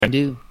I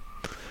do.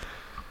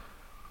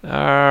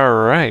 All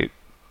right.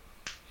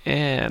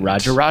 And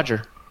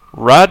Roger.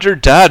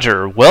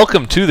 Dodger,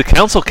 welcome to the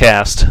Council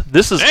Cast.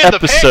 This is And the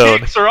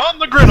pancakes are on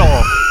the griddle.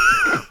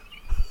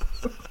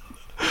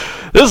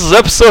 This is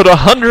episode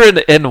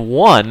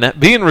 101,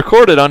 being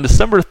recorded on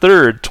December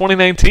 3rd,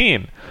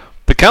 2019.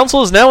 The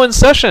Council is now in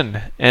session,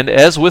 and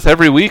as with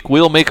every week,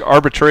 we'll make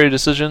arbitrary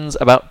decisions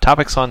about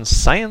topics on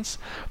science,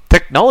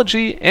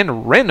 technology,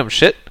 and random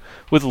shit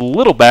with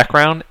little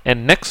background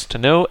and next to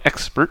no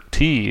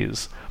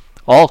expertise.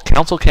 All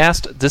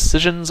CouncilCast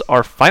decisions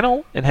are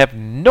final and have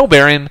no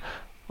bearing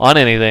on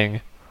anything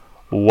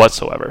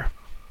whatsoever.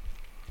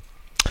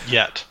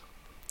 Yet.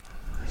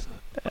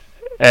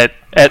 At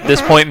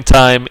this point in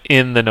time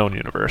in the known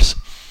universe.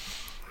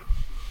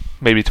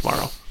 Maybe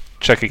tomorrow.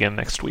 Check again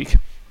next week.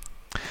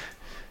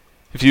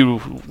 If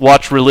you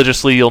watch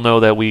religiously, you'll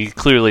know that we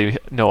clearly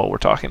know what we're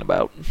talking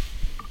about.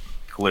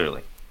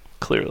 Clearly.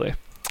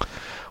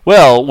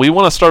 Well, we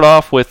want to start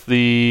off with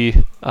the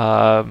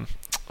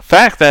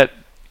fact that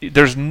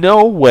there's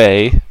no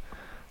way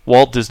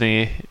Walt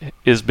Disney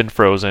has been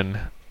frozen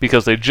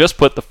because they just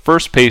put the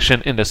first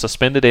patient into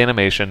suspended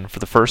animation for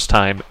the first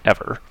time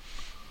ever.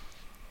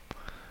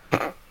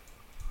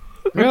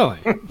 Really?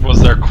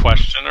 Was there a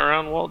question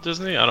around Walt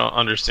Disney? I don't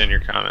understand your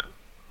comment.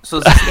 So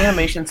is this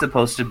animation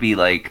supposed to be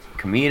like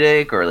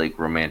comedic or like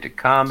romantic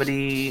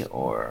comedy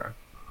or?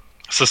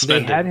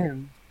 Suspended.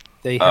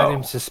 They had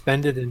him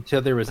suspended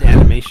until there was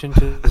animation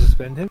to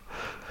suspend him?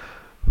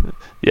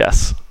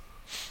 Yes.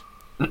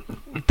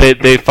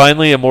 They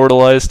finally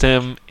immortalized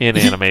him in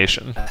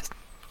animation.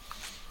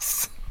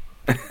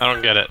 I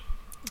don't get it.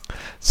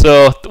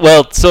 So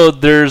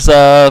there's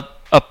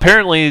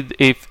apparently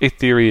a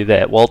theory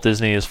that Walt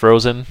Disney is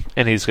frozen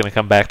and he's going to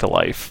come back to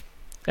life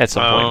at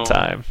some point in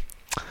time.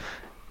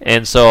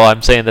 And so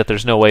I'm saying that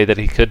there's no way that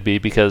he could be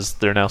because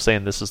they're now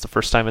saying this is the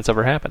first time it's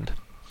ever happened.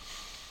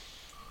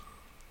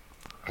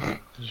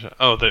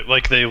 Oh,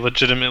 they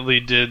legitimately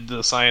did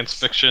the science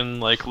fiction,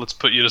 like, let's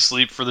put you to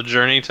sleep for the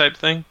journey type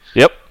thing?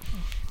 Yep.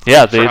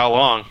 Yeah. For how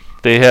long?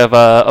 They have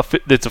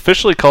it's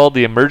officially called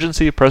the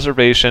Emergency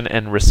Preservation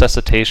and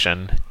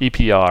Resuscitation,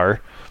 EPR.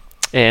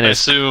 And I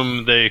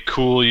assume they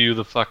cool you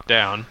the fuck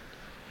down.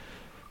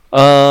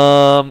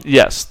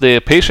 Yes, the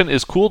patient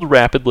is cooled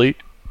rapidly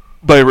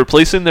by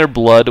replacing their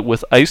blood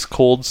with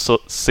ice-cold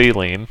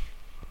saline.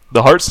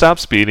 The heart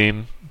stops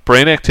beating.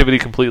 Brain activity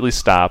completely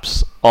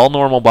stops. All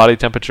normal body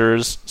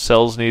temperatures,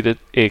 cells needed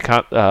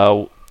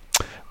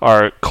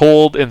are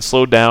cold and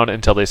slowed down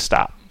until they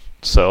stop.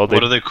 So What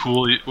do they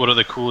cool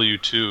you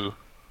to?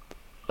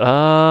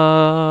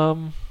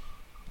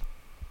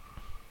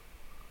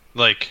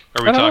 Like,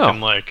 are we I don't talking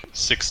know. like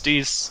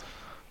 60s?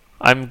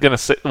 I'm gonna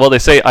say. Well, they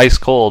say ice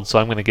cold, so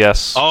I'm gonna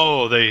guess.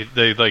 Oh, they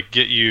like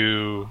get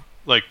you.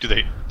 Like, do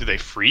they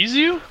freeze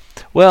you?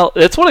 Well,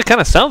 that's what it kind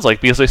of sounds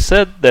like because they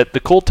said that the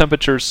cold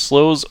temperature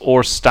slows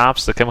or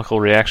stops the chemical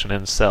reaction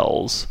in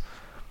cells,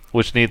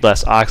 which need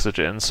less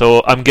oxygen.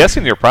 So I'm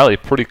guessing you're probably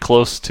pretty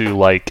close to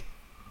like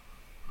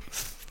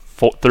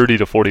 30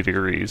 to 40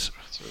 degrees.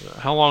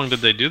 How long did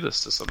they do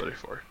this to somebody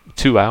for?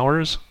 2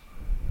 hours?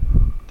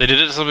 They did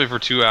it to somebody for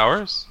 2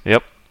 hours?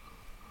 Yep.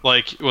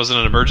 Like, was it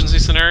an emergency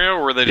scenario,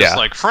 or were they just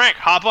like, Frank,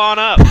 hop on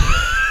up?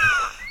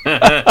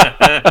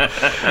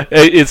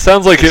 It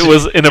sounds like it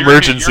was an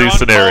emergency you're on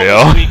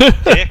scenario. call this week,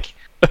 dick.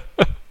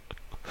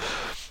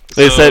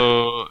 They So, said,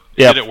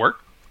 yeah. did it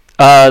work?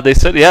 They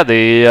said, yeah,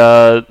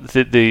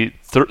 the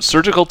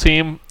surgical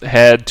team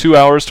had 2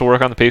 hours to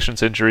work on the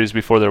patient's injuries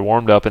before they're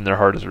warmed up and their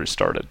heart is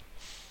restarted.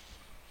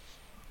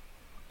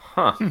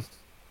 Huh.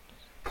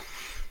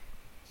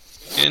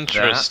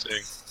 Interesting.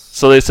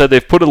 So they said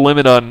they've put a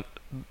limit on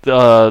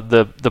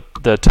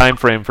the time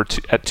frame for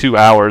at 2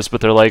 hours,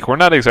 but they're like, we're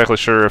not exactly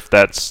sure if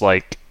that's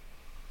like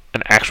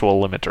an actual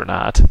limit or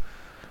not.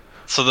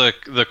 So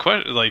the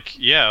question, like,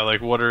 yeah,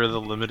 like, what are the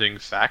limiting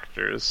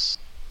factors?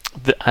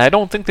 I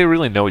don't think they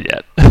really know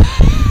yet.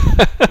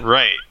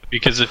 Right,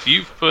 because if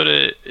you've got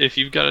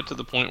it to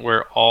the point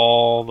where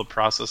all the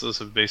processes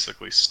have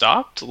basically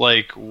stopped,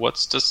 like,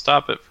 what's to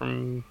stop it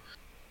from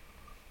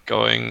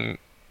going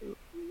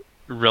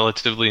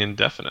relatively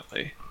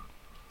indefinitely?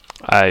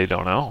 I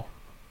don't know.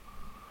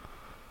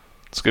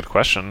 It's a good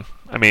question.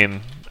 I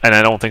mean, and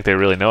I don't think they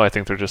really know. I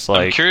think they're just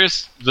like... I'm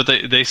curious, but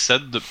they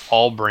said that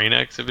all brain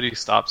activity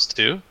stops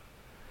too?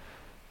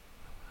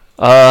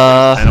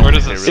 Where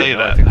does it say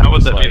that? How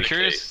would that be? I'm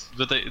curious,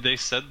 but they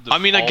said that I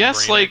mean, I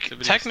guess, like,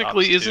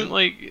 technically isn't,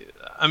 like...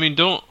 I mean,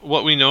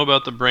 what we know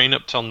about the brain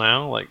up till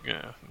now, like,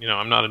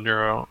 I'm not a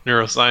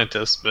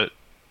neuroscientist, but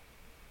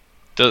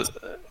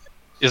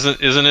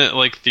isn't it,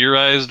 like,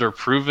 theorized or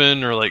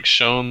proven or, like,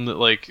 shown that,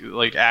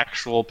 like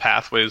actual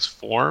pathways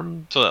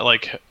form to,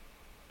 like,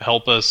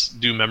 help us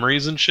do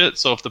memories and shit?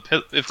 So if the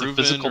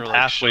physical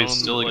pathways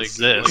still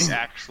exist, like,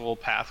 actual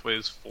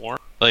pathways form,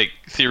 like,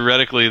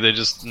 theoretically they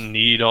just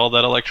need all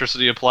that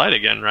electricity applied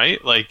again,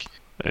 right? Like,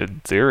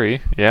 In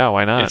theory, yeah,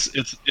 why not?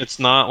 It's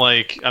not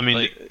like I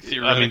mean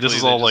this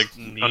is all like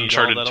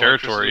uncharted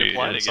territory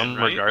in some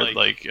regard.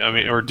 Like I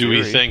mean, or do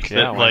we think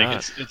that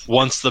like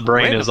once the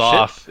brain is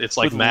off, it's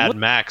like Mad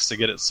Max to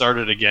get it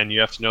started again? You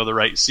have to know the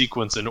right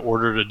sequence in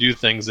order to do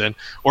things in,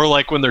 or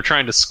like when they're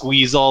trying to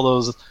squeeze all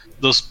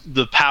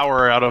the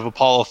power out of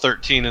Apollo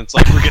 13, and it's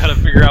like we got to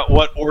figure out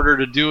what order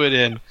to do it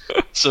in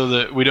so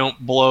that we don't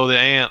blow the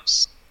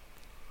amps.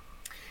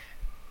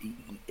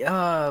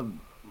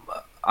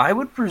 I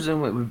would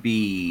presume it would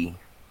be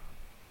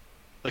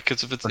like,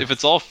 cause if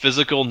it's all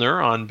physical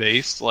neuron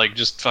based, like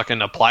just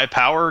fucking apply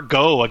power,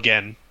 go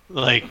again.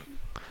 Like,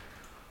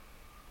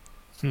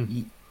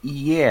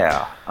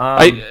 yeah.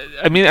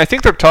 I mean, I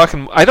think they're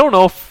talking. I don't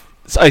know if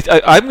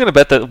I'm going to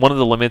bet that one of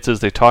the limits is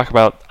they talk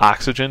about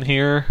oxygen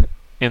here,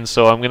 and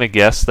so I'm going to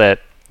guess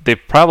that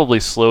they've probably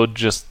slowed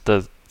just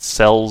the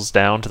cells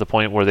down to the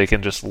point where they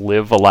can just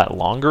live a lot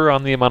longer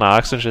on the amount of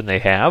oxygen they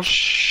have.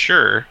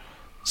 Sure.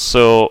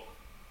 So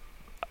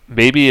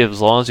maybe as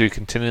long as you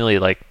continually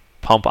like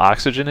pump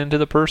oxygen into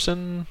the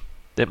person,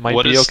 it might be okay.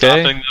 What is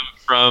stopping them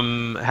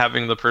from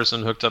having the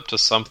person hooked up to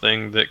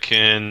something that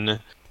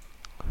can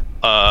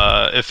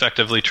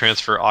effectively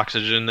transfer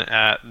oxygen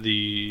at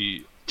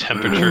the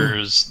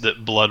temperatures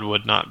that blood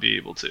would not be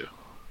able to?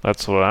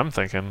 That's what I'm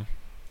thinking.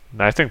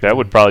 And I think that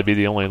would probably be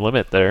the only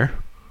limit there.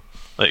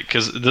 Like,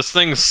 because this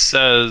thing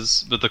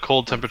says that the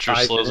cold temperature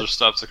slows or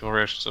stops the chemical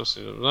reaction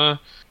associated with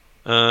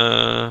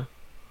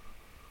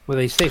Well,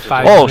 they say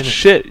 5 Oh minutes.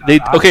 shit!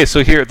 Okay,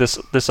 so here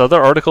this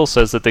other article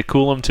says that they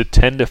cool them to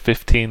 10 to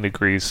 15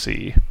 degrees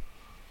C,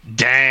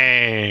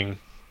 Dang.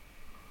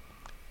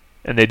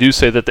 and they do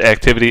say that the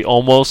activity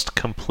almost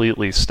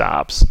completely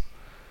stops.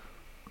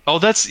 Oh,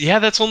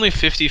 that's only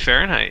 50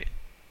 Fahrenheit.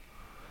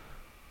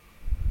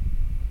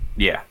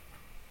 yeah.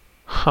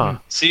 Huh?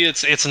 See,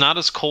 it's not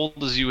as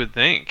cold as you would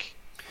think.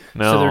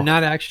 No. So they're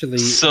not actually.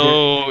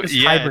 So they're just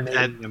yeah,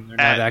 hibernating them. They're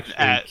not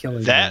actually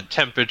killing that them.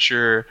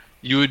 temperature,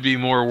 you would be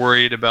more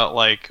worried about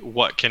like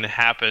what can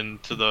happen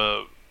to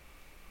the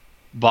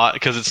bot,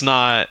 because it's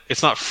not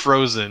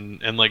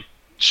frozen and like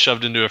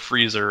shoved into a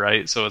freezer,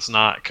 right? So it's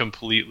not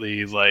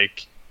completely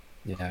like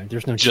Yeah,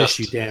 there's no just-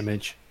 tissue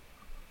damage.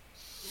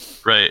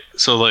 right.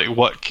 So like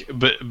what?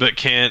 But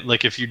can't,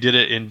 like, if you did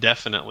it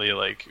indefinitely,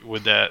 like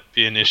would that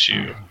be an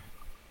issue?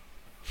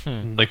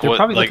 Like They're what?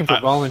 probably Like looking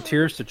for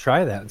volunteers to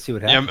try that and see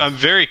what yeah, happens. I'm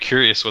very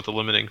curious what the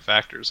limiting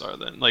factors are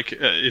then. Like,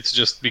 it's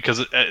just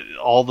because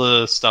all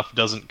the stuff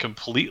doesn't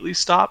completely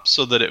stop,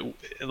 so that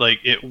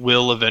it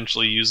will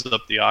eventually use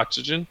up the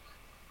oxygen.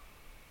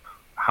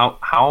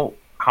 How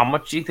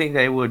much do you think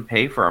they would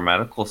pay for a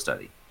medical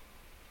study?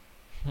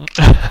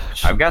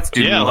 I've got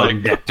student Yeah,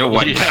 loan debt to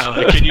wipe Yeah, out.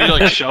 like, can you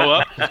like show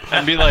up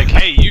and be like,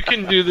 hey, you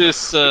can do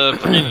this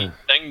free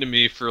thing to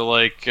me for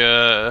like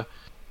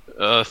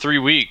 3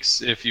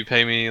 weeks if you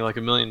pay me like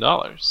 $1 million.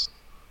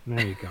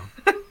 There you go.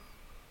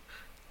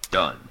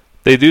 Done.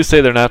 They do say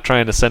they're not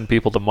trying to send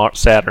people to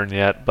Saturn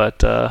yet,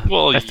 but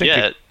Well, I think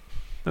it's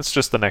it's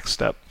just the next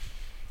step.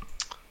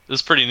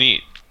 pretty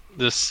neat.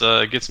 This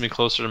gets me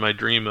closer to my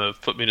dream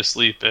of put me to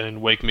sleep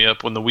and wake me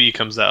up when the Wii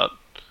comes out.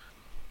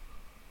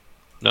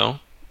 No?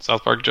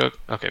 South Park joke?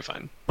 Okay,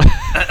 fine.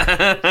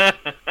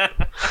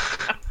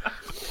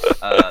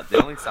 The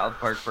only South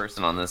Park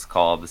person on this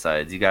call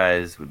besides you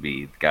guys would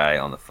be the guy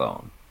on the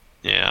phone.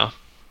 Yeah.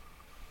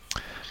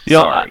 You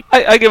know, Sorry.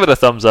 I give it a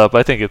thumbs up.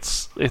 I think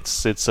it's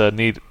a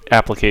neat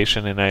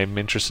application, and I'm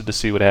interested to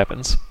see what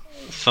happens.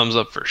 Thumbs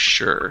up for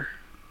sure.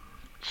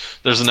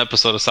 There's an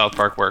episode of South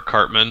Park where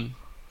Cartman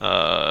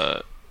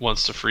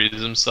wants to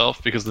freeze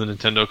himself because the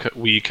Nintendo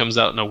Wii comes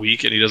out in a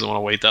week and he doesn't want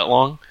to wait that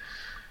long.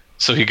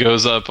 So he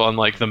goes up on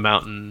like the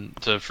mountain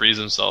to freeze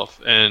himself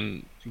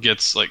and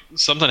gets like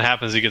something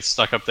happens. He gets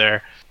stuck up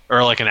there,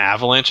 or like an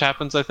avalanche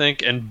happens, I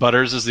think. And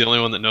Butters is the only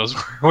one that knows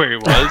where he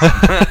was,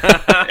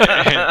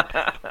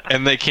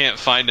 and they can't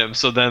find him.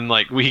 So then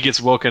like he gets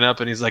woken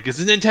up and he's like, "Is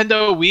the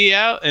Nintendo Wii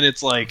out?" And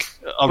it's like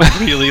a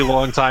really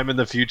long time in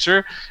the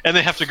future, and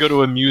they have to go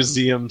to a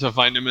museum to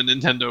find him a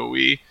Nintendo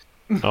Wii.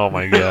 Oh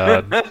my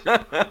god,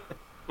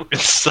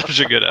 It's such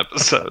a good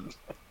episode.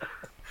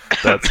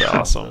 that's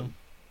awesome.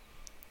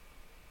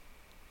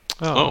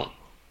 Oh,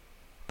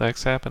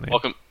 That's happening.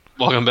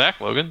 welcome back,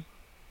 Logan.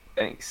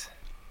 Thanks.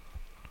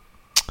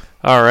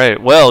 All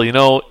right. Well, you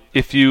know,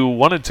 if you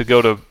wanted to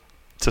go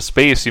to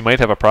space, you might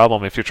have a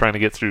problem if you're trying to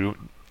get through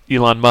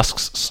Elon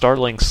Musk's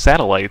Starlink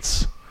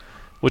satellites,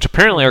 which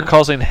apparently are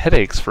causing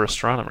headaches for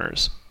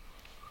astronomers.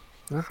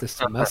 Not this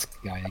Musk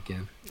guy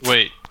again.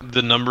 Wait,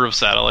 the number of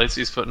satellites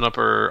he's putting up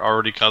are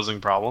already causing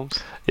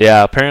problems?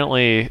 Yeah,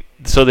 apparently.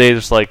 So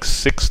there's like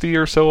 60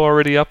 or so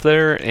already up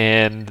there,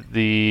 and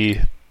the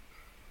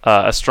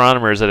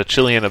astronomers at a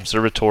Chilean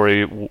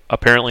observatory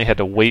apparently had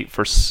to wait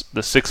for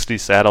the 60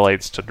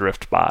 satellites to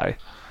drift by.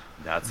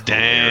 That's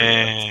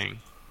hilarious. Dang.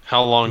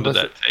 How long did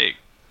that take?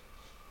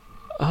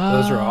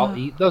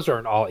 Those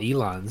aren't all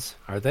Elons,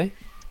 are they?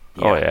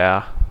 Oh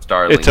yeah.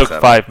 Starlink It took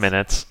satellites. 5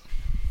 minutes.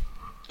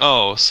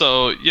 Oh,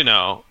 so, like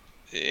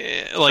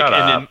Shut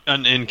up.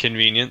 an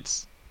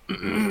inconvenience.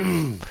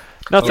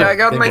 Nothing. Yeah, I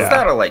got my Yeah.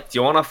 satellite. Do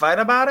you want to fight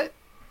about it?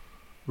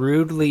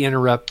 Rudely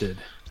interrupted.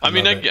 I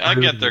mean, love it. I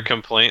get their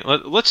complaint.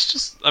 Let's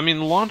just, I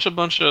mean, launch a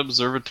bunch of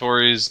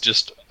observatories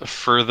just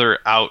further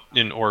out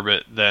in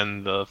orbit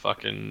than the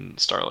fucking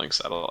Starlink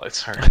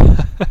satellites are.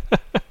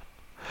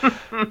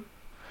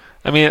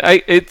 I mean,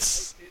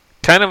 it's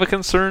kind of a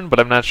concern, but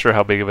I'm not sure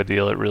how big of a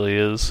deal it really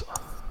is.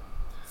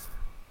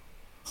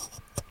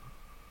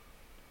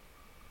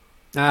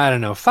 I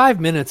don't know. 5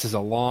 minutes is a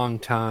long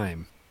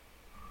time.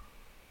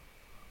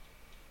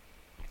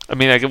 I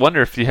mean, I could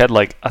wonder if you had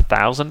like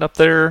 1,000 up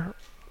there,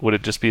 would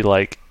it just be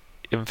like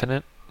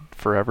infinite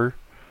forever?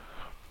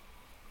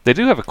 They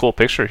do have a cool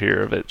picture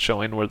here of it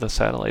showing where the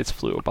satellites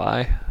flew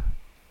by.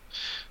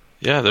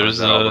 Yeah, there's Is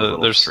that all the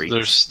little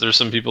streaks? there's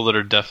some people that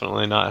are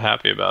definitely not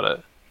happy about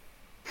it.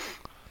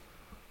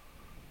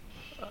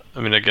 I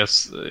mean, I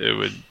guess it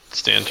would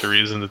stand to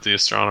reason that the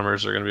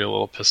astronomers are going to be a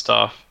little pissed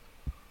off.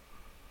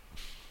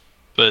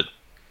 But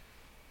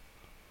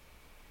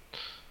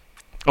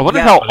I wonder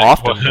Yeah, how but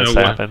often what- this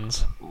what-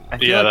 happens. I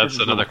feel Yeah, like that's this is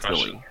a another little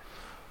question.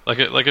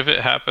 silly. like if it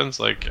happens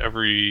like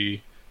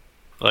every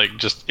like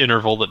just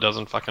interval that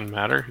doesn't fucking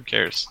matter, who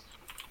cares?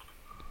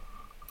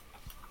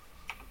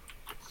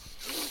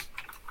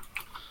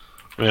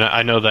 I mean,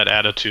 I know that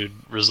attitude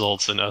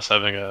results in us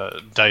having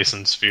a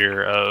Dyson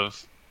sphere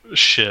of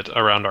shit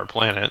around our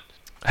planet.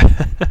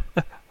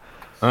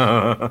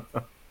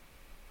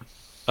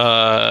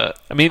 I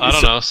mean, I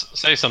don't know.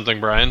 Say something,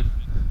 Brian.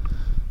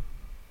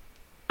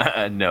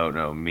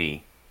 No,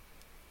 me.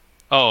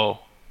 Oh,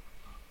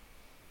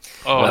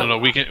 no,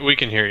 we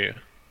can hear you.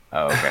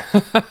 Oh, okay.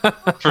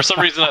 For some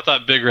reason, I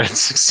thought Big Red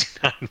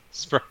 69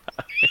 was Brian,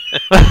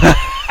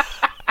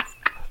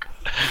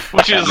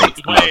 which is That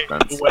makes the most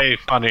sense. way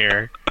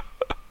funnier.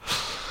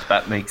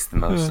 That makes the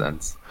most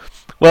sense.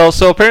 Well,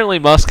 so apparently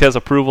Musk has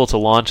approval to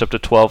launch up to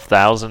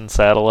 12,000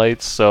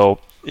 satellites, so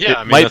Yeah, it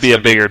I mean, might that's be a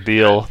gonna be bigger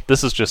deal.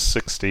 This is just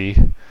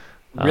 60.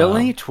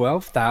 Really?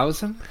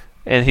 12,000?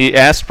 And he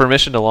asked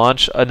permission to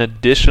launch an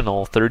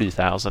additional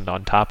 30,000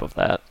 on top of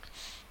that.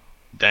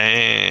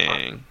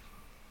 Dang.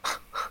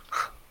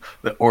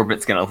 The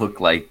orbit's gonna look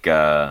like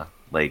the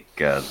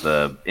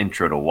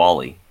intro to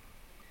Wall-E,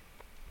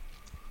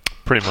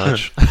 Pretty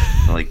much.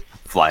 like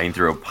flying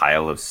through a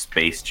pile of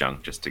space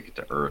junk just to get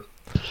to Earth.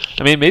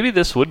 I mean, maybe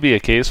this would be a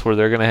case where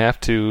they're going to have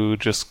to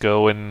just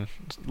go and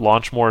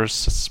launch more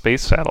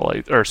space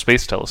satellites or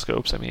space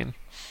telescopes. I mean,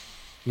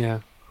 Yeah.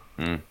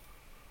 Mm.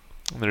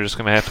 they're just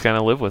going to have to kind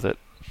of live with it.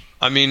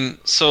 I mean,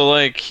 so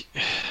like,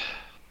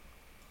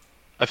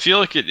 I feel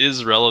like it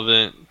is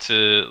relevant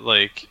to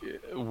like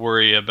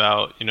worry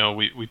about, you know,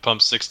 we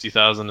pump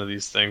 60,000 of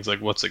these things,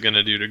 like what's it going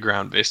to do to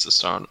ground-based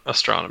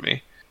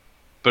astronomy?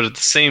 But at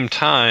the same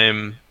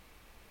time,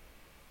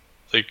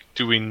 like,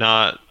 do we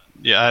not?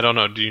 Yeah, I don't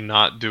know. Do you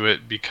not do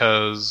it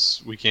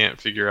because we can't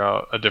figure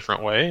out a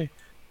different way?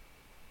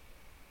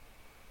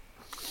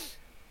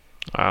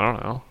 I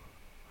don't know.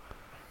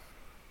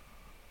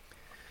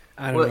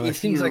 I don't Well, know. It if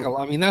seems you- like a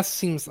lot. I mean, that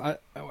seems. I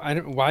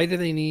don't. Why do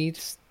they need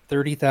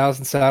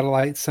 30,000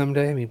 satellites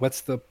someday? I mean,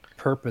 what's the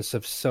purpose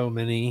of so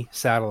many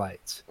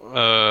satellites?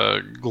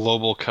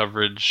 Global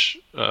coverage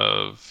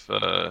of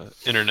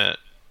internet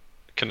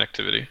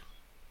connectivity.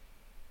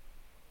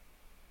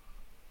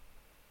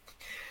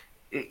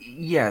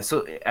 Yeah,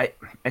 so I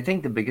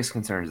think the biggest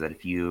concern is that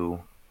if you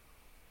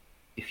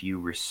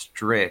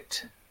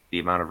restrict the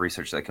amount of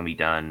research that can be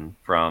done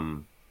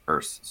from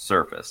Earth's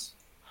surface,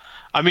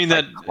 I mean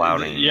like that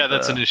clouding yeah,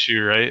 that's the- an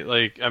issue, right?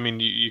 Like, I mean,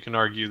 you can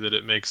argue that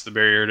it makes the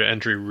barrier to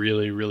entry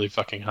really, really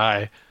fucking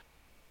high.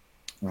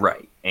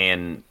 right,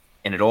 and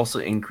it also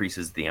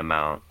increases the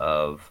amount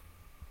of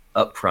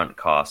upfront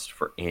cost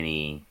for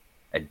any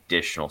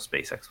additional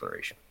space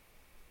exploration.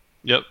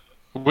 Yep.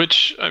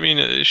 Which, I mean,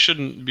 it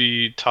shouldn't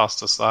be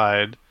tossed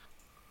aside.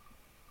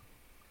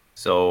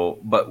 So,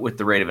 but with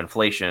the rate of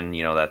inflation,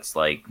 you know, that's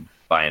like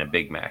buying a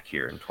Big Mac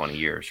here in 20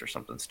 years or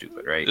something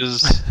stupid, right?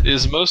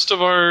 Is most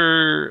of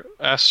our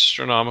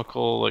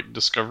astronomical like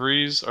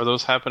discoveries, are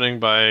those happening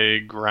by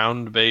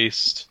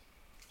ground-based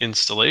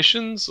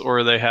installations, or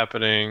are they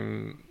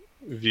happening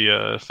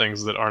via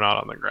things that are not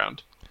on the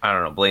ground? I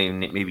don't know, Blaine,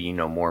 maybe you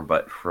know more,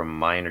 but from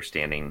my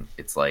understanding,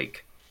 it's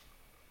like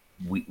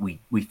we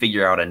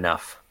figure out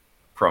enough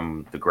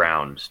from the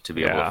ground to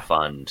be able Yeah. to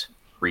fund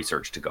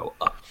research to go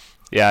up.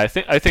 Yeah, I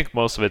think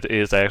most of it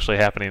is actually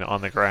happening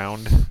on the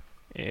ground,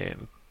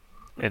 and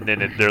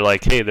then they're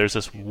like, hey, there's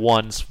this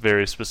one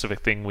very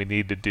specific thing we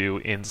need to do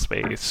in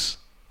space,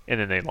 and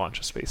then they launch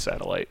a space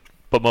satellite.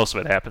 But most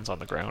of it happens on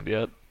the ground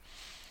yet.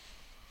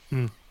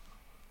 Hmm.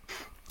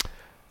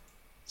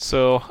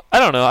 So I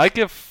don't know. I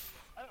give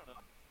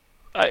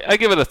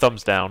it a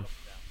thumbs down.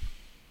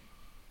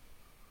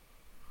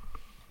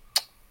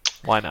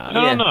 Why I not?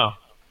 Yeah. don't know.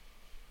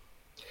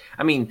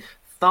 I mean,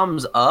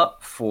 thumbs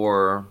up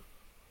for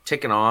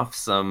ticking off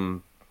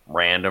some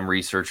random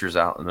researchers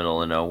out in the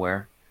middle of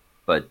nowhere,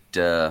 but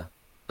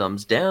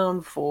thumbs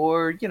down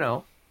for, you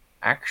know,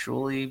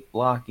 actually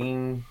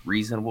blocking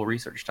reasonable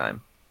research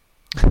time.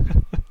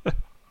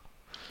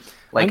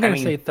 Like, I'm going I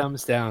to mean, say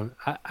thumbs down.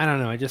 I don't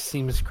know. It just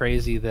seems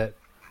crazy that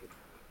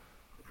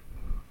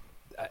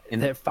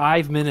that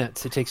 5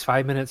 minutes. It takes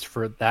 5 minutes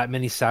for that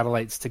many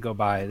satellites to go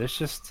by. There's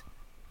just.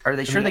 are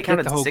they I sure mean, they I get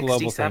counted the whole 60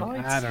 global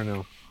satellites? thing. I don't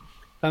know.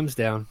 Thumbs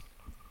down.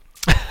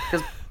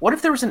 Because what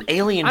if there was an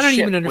alien I don't ship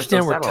even with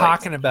understand those what we're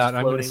satellites talking about. just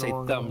I'm going to floating say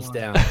along the thumbs line?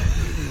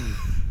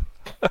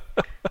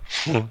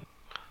 down.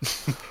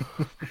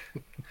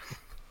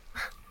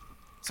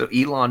 So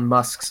Elon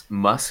Musk's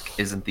Musk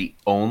isn't the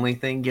only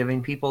thing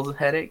giving people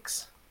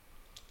headaches?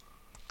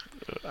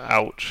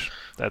 Ouch.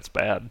 That's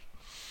bad.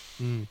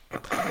 Mm.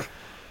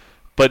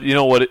 But you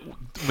know what? It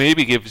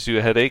maybe gives you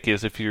a headache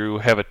is if you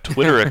have a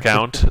Twitter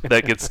account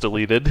that gets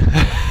deleted.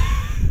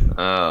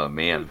 Oh,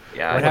 man.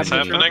 Yeah, What I didn't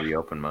happened? even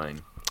reopen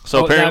mine.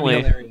 So That'd be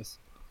apparently, hilarious.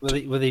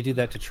 Will they do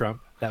that to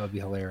Trump? That would be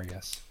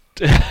hilarious.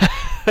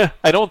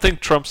 I don't think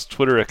Trump's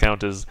Twitter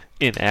account is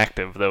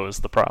inactive, though, is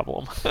the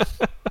problem.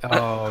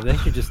 Oh, they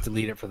should just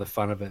delete it for the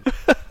fun of it.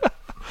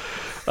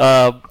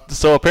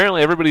 So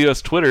apparently, everybody who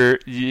has Twitter,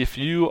 if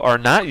you are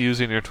not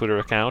using your Twitter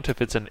account,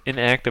 if it's an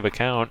inactive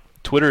account,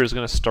 Twitter is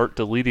going to start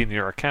deleting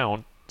your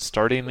account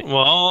starting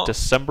Well,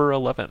 December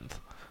 11th.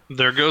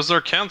 there goes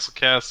our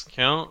CancelCast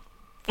account.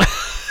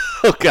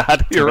 Oh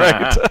God, you're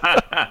right.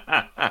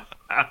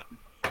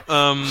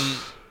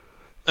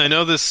 I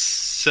know this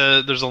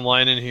said there's a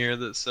line in here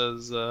that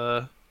says,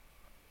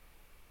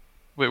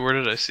 wait, where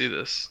did I see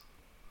this?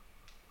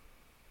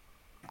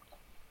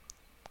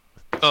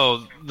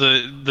 Oh,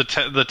 the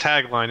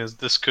tagline is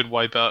 "This could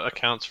wipe out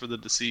accounts for the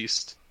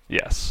deceased."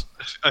 Yes.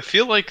 I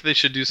feel like they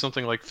should do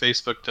something like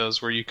Facebook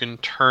does, where you can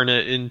turn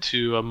it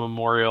into a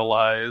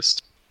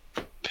memorialized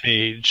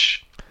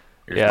page.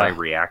 Here's Yeah. my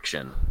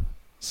reaction.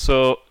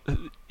 So,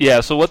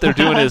 yeah. So what they're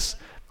doing is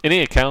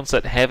any accounts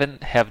that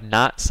have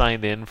not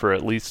signed in for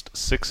at least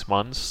 6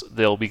 months,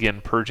 they'll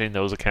begin purging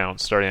those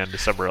accounts starting on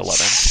December 11th.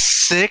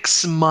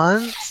 6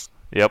 months?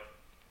 Yep.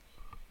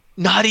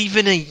 Not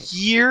even a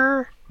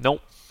year?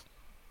 Nope.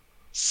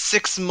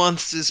 6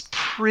 months is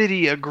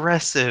pretty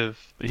aggressive.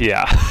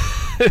 Yeah.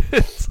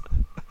 It's-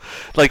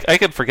 like I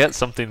could forget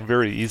something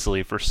very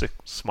easily for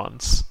 6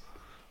 months.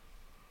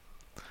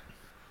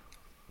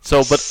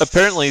 So, but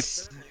apparently,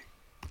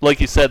 like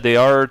you said, they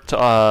are.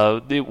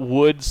 They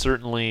would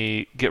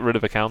certainly get rid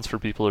of accounts for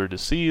people who are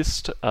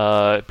deceased,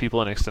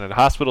 people in extended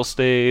hospital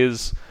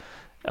stays,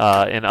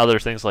 and other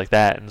things like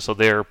that. And so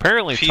they're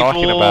apparently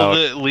talking People about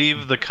that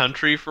leave the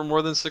country for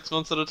more than 6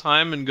 months at a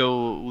time and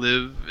go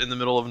live in the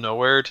middle of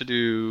nowhere to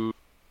do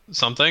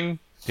something.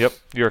 Yep,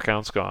 your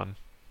account's gone.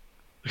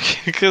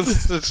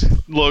 Because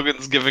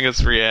Logan's giving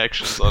us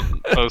reactions on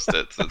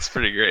Post-its. It's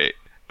pretty great.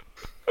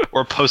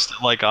 Or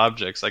Post-it like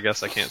objects. I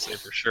guess I can't say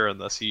for sure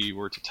unless he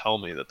were to tell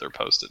me that they're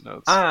Post-it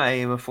notes. I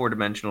am a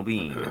 4-dimensional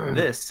being.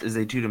 This is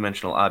a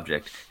 2-dimensional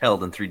object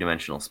held in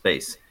 3-dimensional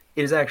space.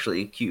 It is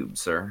actually a cube,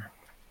 sir.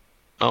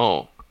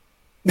 Oh.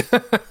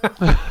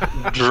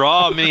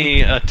 Draw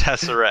me a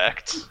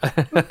tesseract.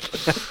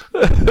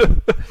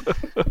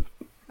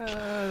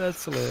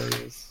 That's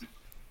hilarious.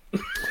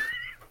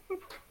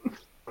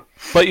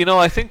 But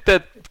I think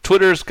that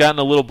Twitter's gotten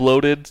a little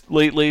bloated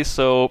lately,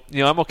 so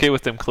I'm okay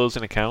with them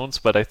closing accounts.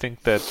 But I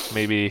think that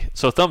maybe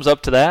thumbs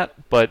up to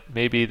that. But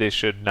maybe they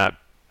should not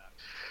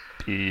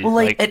be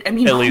at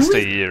least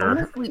a year.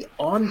 Honestly,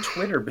 on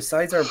Twitter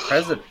besides our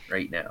president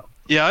right now.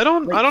 Yeah, I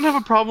don't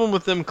have a problem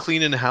with them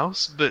cleaning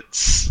house, but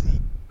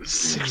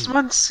 6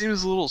 months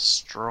seems a little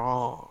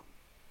strong.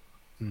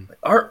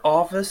 Our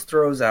office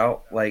throws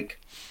out like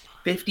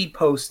 50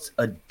 posts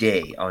a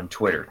day on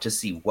Twitter to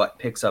see what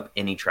picks up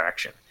any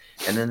traction.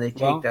 And then they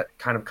take that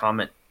kind of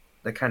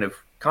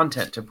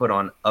content to put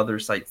on other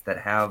sites that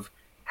have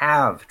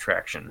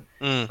traction.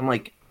 I'm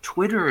like,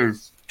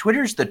 Twitter's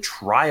the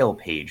trial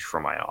page for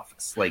my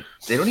office. Like,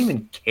 they don't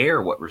even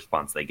care what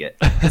response they get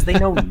because they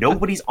know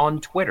nobody's on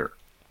Twitter.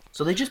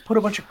 So they just put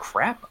a bunch of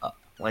crap up.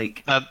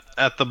 Like,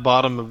 at the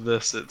bottom of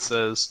this, it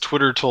says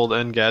Twitter told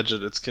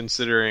Engadget it's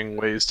considering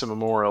ways to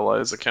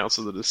memorialize accounts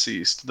of the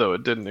deceased, though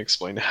it didn't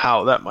explain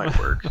how that might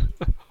work.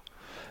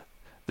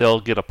 They'll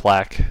get a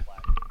plaque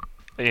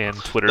in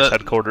Twitter's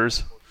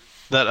headquarters.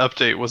 That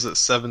update was at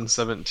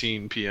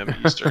 7:17 p.m.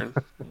 Eastern.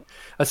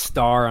 A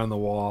star on the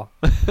wall.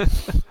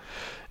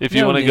 If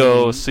you want to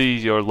go see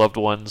your loved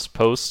ones'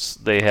 posts,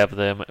 they have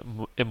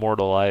them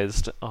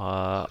immortalized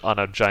on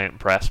a giant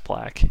brass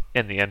plaque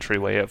in the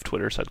entryway of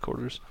Twitter's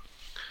headquarters.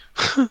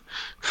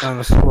 On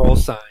a scroll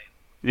sign.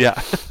 Yeah.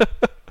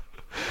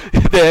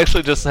 They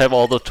actually just have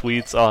all the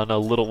tweets on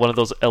one of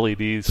those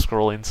LED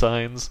scrolling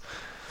signs.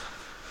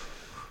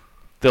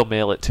 They'll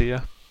mail it to you.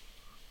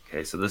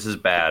 okay, so this is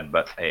bad,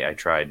 but hey, I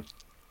tried.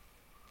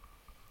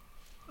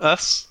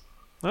 Us?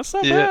 That's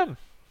not Yeah. bad.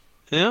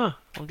 Yeah.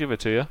 I'll give it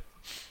to you.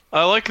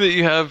 I like that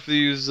you have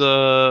these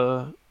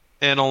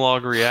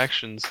analog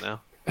reactions now.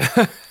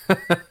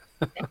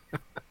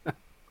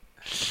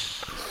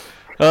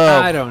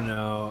 I don't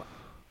know.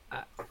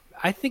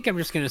 I think I'm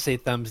just going to say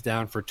thumbs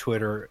down for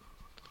Twitter.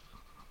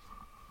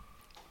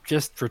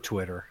 Just for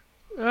Twitter.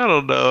 I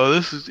don't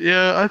know.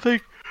 I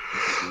think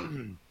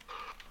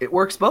It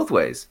works both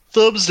ways.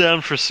 thumbs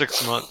down for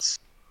 6 months.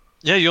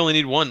 Yeah, you only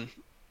need one.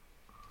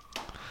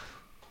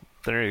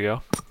 There you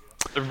go.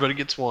 Everybody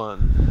gets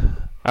one.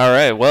 All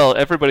right. Well,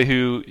 everybody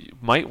who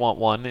might want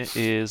one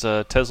is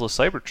a Tesla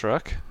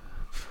Cybertruck.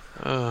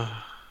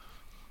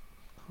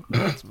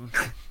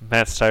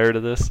 Matt's tired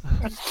of this.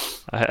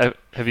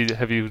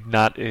 Have you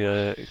not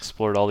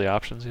explored all the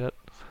options yet?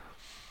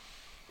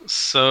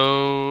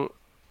 So,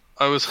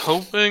 I was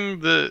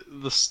hoping that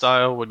the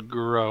style would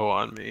grow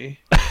on me.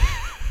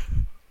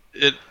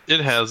 It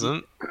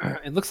hasn't.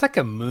 It looks like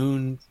a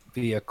moon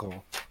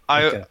vehicle.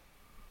 Like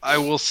I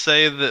will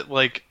say that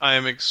like I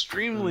am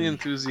extremely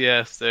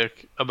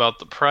enthusiastic about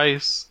the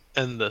price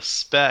and the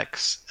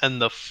specs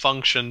and the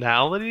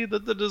functionality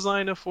that the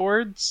design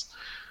affords,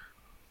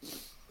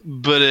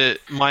 but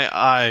my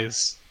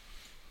eyes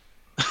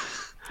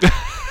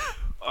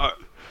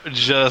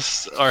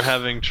are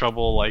having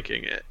trouble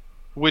liking it.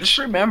 Which Just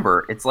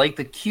remember, it's like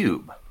the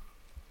cube.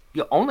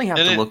 You only have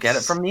to look at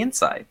it from the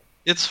inside.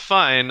 it's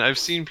fine. I've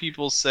seen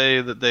people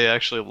say that they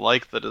actually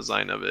like the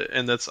design of it,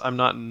 and I'm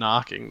not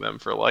knocking them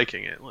for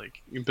liking it.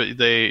 Like, but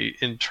they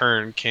in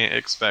turn can't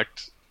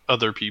expect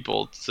other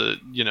people to,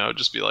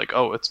 just be like,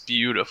 "Oh, it's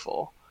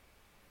beautiful."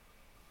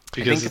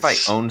 I think if I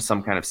owned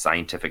some kind of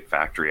scientific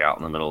factory out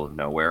in the middle of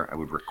nowhere, I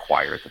would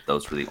require that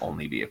those were the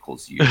only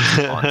vehicles used.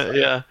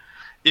 Yeah,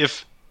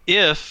 if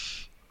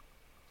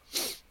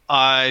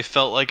I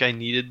felt like I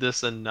needed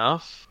this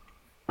enough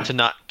to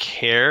not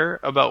care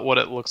about what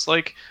it looks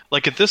like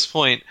at this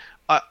point,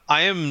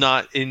 I am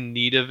not in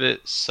need of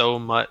it so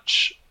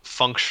much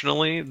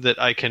functionally that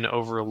I can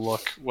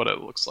overlook what it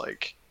looks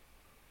like.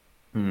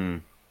 But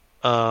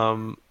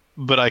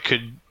I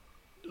could,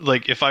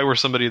 like, if I were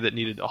somebody that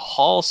needed to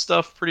haul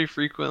stuff pretty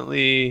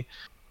frequently,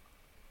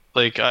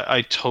 like,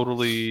 I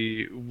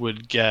totally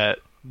would get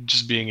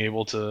just being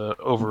able to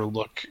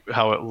overlook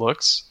how it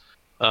looks.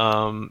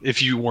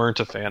 If you weren't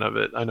a fan of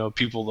it, I know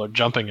people are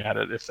jumping at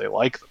it if they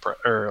like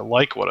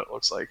like what it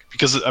looks like,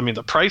 because I mean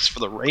the price for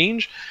the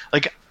range,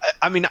 like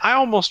I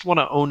almost want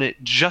to own it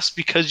just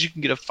because you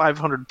can get a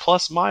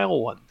 500+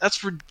 mile one.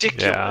 That's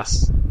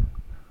ridiculous. Yeah.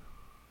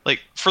 Like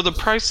for the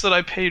price that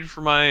I paid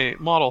for my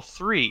Model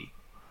 3,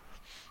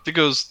 it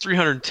goes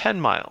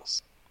 310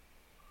 miles.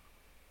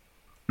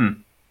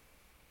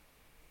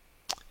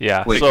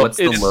 Yeah. Wait, so what's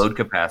the load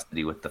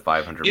capacity with the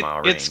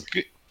 500-mile range?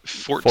 It's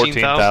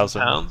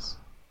 14,000 pounds.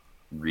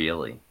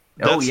 Really?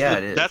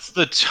 It is. That's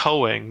the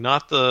towing,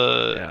 not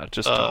the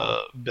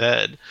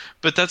bed.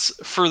 But that's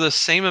for the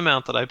same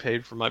amount that I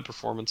paid for my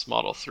Performance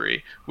Model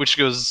 3, which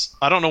goes,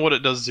 I don't know what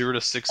it does 0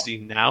 to 60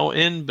 now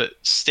in, but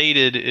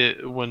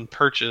stated when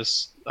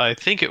purchased, I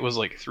think it was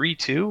like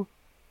 3.2.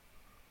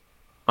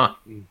 Huh.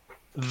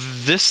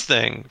 This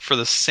thing, for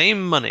the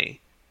same money,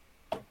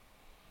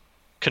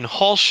 can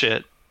haul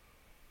shit,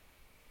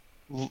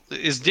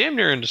 is damn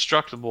near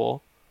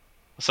indestructible,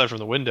 aside from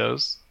the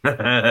windows.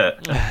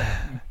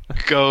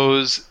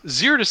 Goes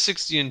 0 to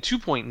 60 in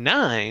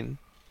 2.9.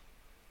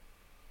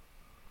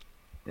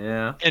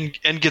 Yeah.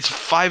 And gets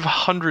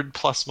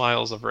 500+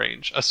 miles of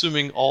range,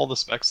 assuming all the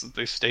specs that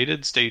they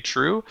stated stay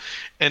true.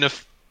 And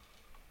if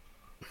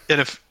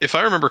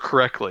I remember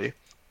correctly,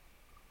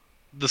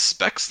 the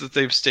specs that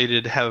they've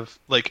stated have,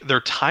 like,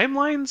 their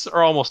timelines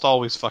are almost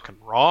always fucking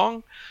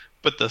wrong,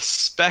 but the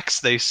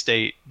specs they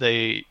state,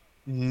 they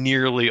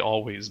nearly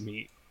always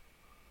meet.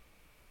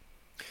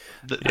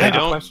 I have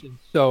a question.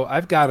 So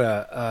I've got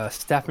a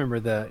staff member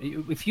that,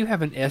 if you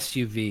have an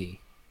SUV,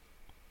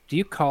 do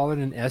you call it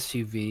an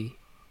SUV?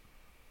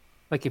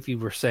 Like if you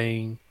were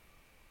saying,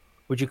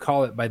 would you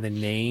call it by the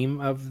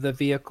name of the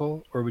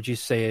vehicle, or would you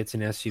say it's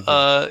an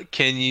SUV?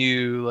 Can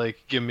you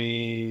like give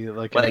me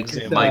like an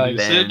example my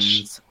usage?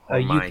 Benz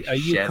or my Chevy.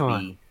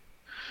 Yukon.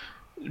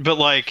 But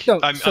like,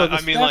 I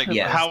mean, like,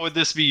 yes. How would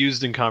this be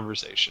used in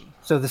conversation?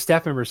 So the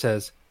staff member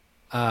says,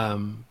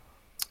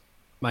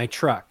 my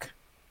truck.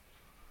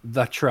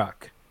 The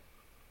truck,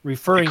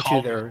 referring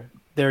to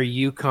their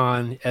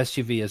Yukon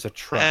SUV as a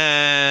truck.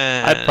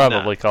 I'd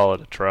probably call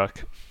it a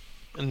truck.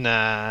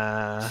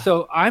 Nah.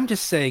 So I'm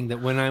just saying that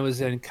when I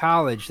was in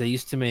college, they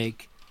used to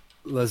make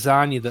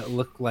lasagna that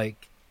looked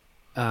like.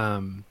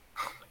 Oh my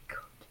God!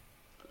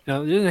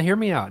 No, hear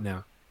me out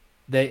now.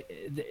 They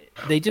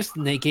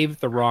gave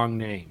it the wrong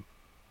name.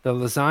 The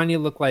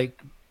lasagna looked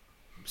like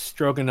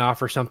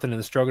stroganoff or something, and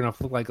the stroganoff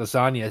looked like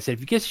lasagna. I said,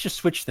 if you guys just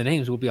switch the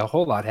names, we'll be a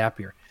whole lot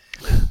happier.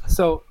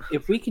 So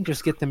if we can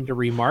just get them to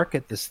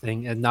remarket this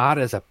thing and not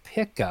as a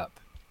pickup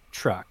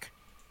truck,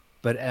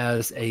 but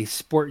as a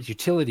sport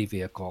utility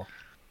vehicle,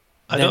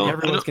 then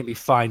everyone's going to be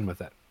fine with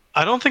it.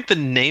 I don't think the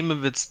name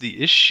of it's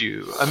the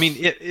issue. I mean,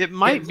 it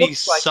might be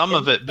some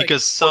of it,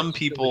 because some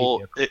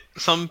people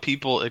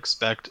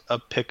expect a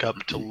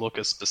pickup to look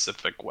a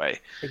specific way.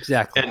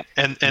 Exactly.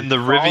 And the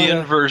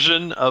Rivian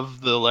version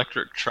of the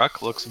electric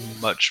truck looks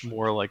much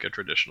more like a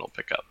traditional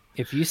pickup.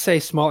 If you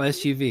say small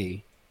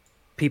SUV,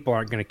 people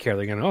aren't going to care.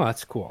 They're going to, oh,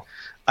 that's cool.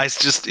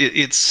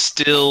 It's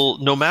still,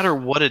 no matter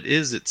what it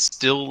is, it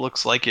still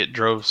looks like it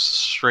drove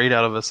straight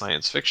out of a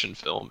science fiction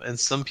film. And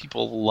some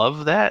people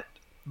love that,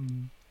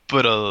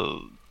 but a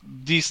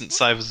decent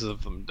size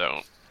of them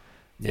don't.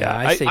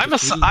 Yeah, Yeah, I say I'm a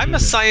just leave I'm a it.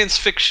 science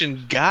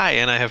fiction guy,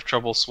 and I have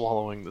trouble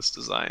swallowing this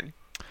design.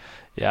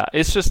 Yeah,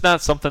 it's just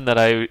not something that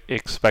I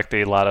expect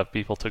a lot of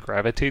people to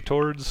gravitate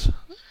towards,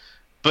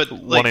 But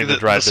wanting to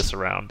drive this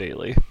around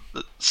daily.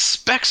 the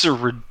specs are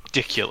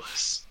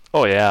ridiculous.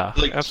 Oh yeah,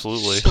 Like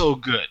absolutely. so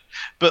good.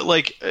 But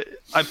like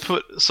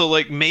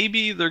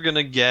maybe they're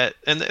gonna get,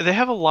 and they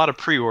have a lot of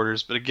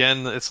pre-orders, but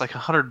again, it's like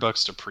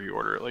 $100 to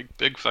pre-order, like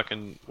big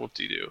fucking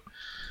whoop-de-doo.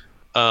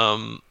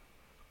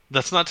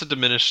 That's not to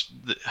diminish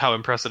how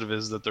impressive it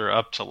is that they're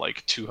up to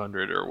like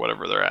 200 or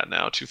whatever they're at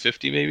now,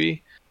 250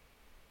 maybe.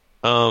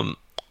 So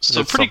It's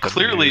pretty something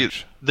clearly,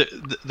 huge.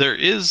 there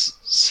is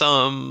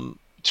some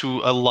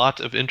to a lot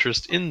of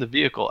interest in the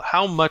vehicle.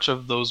 How much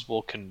of those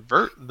will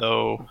convert,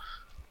 though,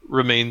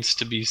 remains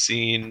to be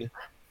seen.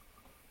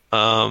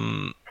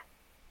 And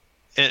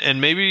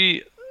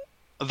maybe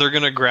they're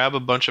going to grab a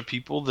bunch of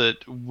people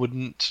that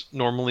wouldn't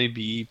normally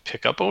be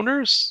pickup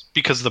owners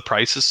because the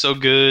price is so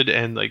good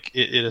and like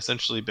it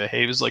essentially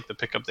behaves like the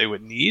pickup they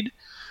would need.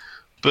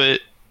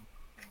 But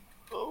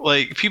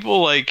like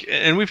people like,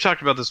 and we've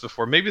talked about this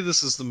before, maybe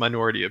this is the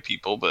minority of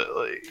people, but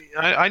like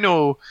I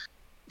know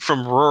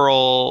from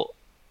rural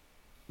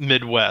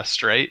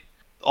Midwest, right?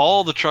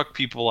 All the truck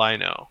people I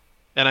know,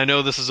 and I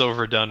know this is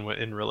overdone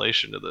in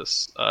relation to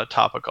this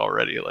topic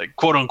already, like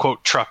quote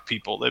unquote truck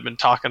people. They've been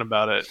talking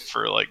about it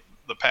for like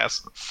the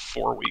past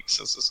 4 weeks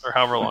since this, or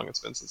however long it's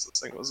been since this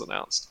thing was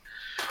announced.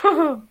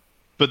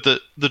 But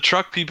the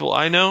truck people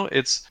I know,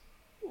 it's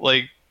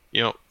like,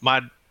 you know,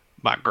 my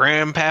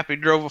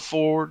grandpappy drove a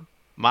Ford,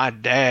 my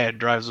dad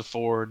drives a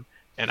Ford,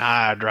 and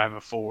I drive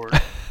a Ford.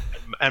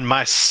 And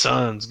my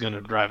son's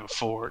gonna drive a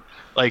Ford.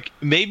 Like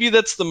maybe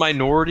that's the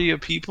minority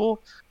of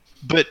people,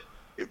 but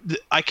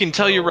I can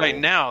tell you right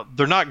now,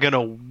 they're not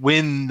gonna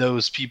win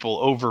those people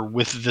over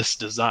with this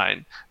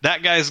design.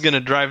 That guy's gonna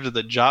drive to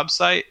the job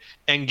site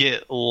and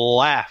get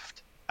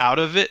laughed out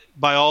of it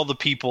by all the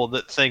people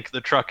that think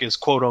the truck is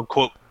quote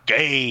unquote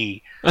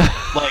gay.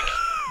 Like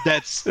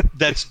that's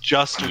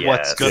just what's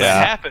Yes. gonna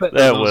Yeah, happen. but- to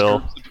that those will.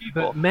 groups of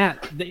people. But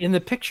Matt, in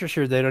the pictures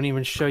here, they don't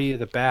even show you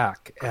the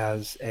back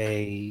as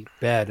a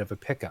bed of a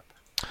pickup.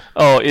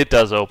 Oh, it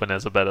does open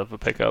as a bed of a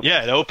pickup.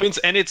 Yeah, it opens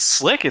and it's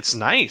slick. It's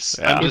nice.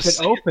 Yeah. I'm If just it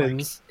saying,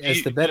 opens like,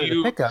 as the bed of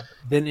you- the pickup,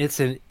 then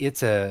it's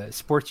a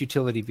sports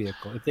utility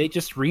vehicle. If they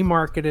just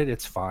remarket it,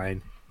 it's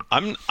fine.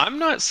 I'm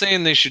not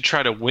saying they should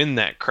try to win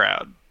that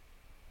crowd.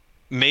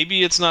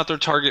 Maybe it's not their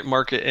target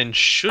market and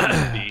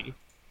shouldn't be.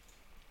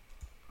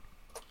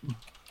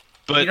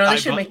 But You know, they I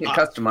should be- make it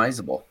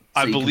customizable.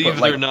 I So you can believe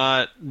put, like, they're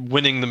not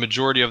winning the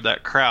majority of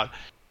that crowd.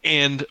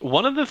 And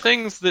one of the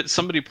things that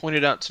somebody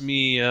pointed out to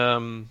me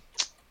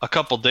a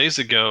couple days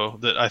ago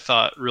that I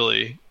thought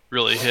really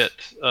hit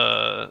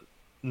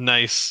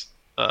nice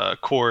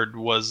chord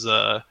was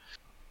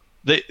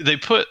they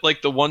put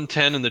like the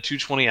 110 and the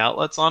 220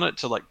 outlets on it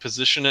to like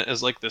position it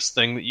as like this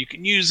thing that you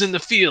can use in the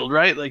field,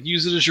 right? Like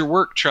use it as your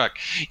work truck.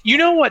 You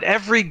know what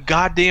every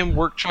goddamn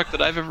work truck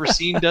that I've ever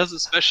seen does,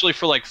 especially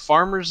for like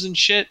farmers and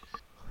shit?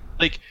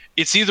 Like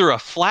it's either a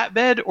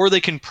flatbed or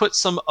they can put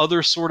some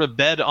other sort of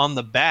bed on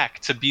the back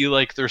to be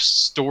like their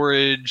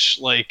storage,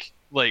 like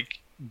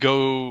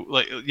go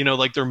like, you know,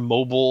 like their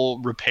mobile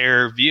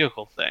repair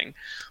vehicle thing.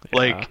 Yeah.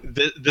 Like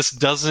this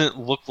doesn't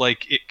look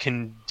like it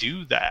can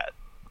do that.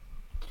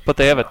 But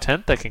they have a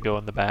tent that can go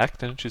in the back.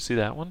 Didn't you see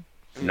that one?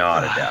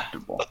 not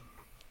adaptable.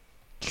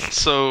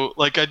 So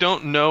like I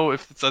don't know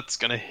if that's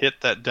going to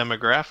hit that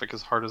demographic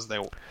as hard as they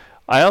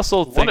I also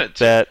Want think it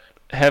to. that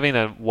having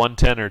a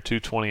 110 or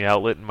 220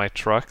 outlet in my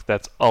truck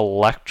that's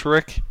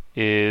electric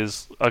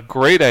is a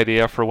great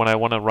idea for when I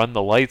want to run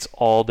the lights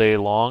all day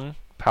long,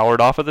 powered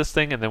off of this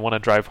thing, and then want to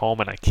drive home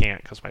and I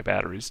can't because my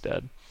battery's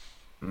dead.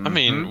 I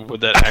mean,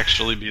 would that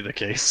actually be the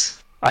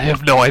case? I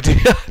have no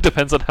idea.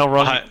 Depends on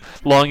how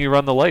long you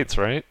run the lights,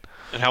 right?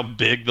 And how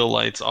big the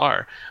lights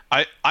are.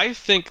 I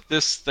think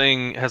this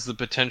thing has the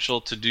potential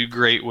to do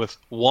great with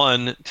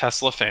one,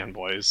 Tesla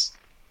fanboys,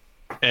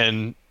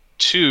 and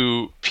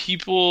two,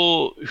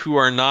 people who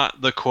are not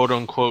the quote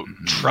unquote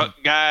truck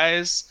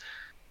guys,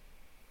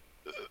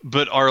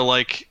 but are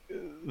like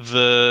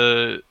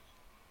the,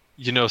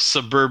 you know,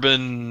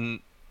 suburban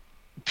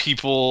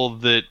people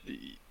that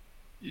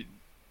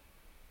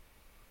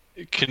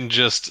can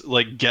just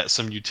like get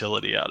some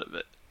utility out of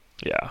it.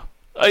 Yeah.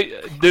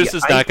 This Yeah,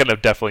 is not going to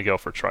definitely go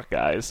for truck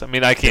guys. I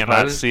mean, I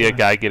cannot was- see a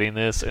guy getting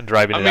this and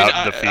driving it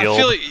out in the field. I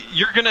feel like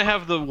you're gonna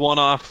have the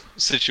one-off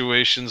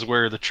situations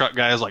where the truck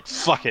guy is like,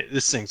 "Fuck it,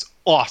 this thing's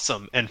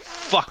awesome," and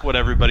fuck what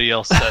everybody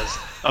else says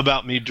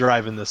about me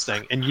driving this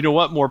thing. And you know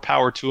what? More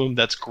power to him.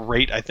 That's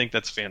great. I think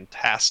that's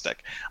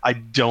fantastic. I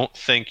don't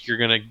think you're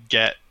gonna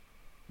get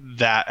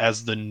that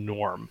as the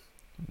norm.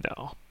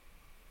 No.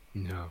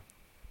 No.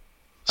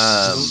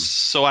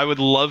 So I would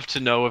love to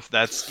know if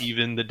that's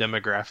even the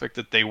demographic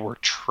that they were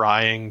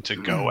trying to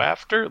go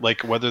after,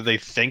 like whether they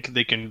think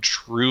they can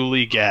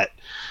truly get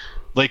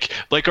like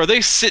are they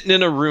sitting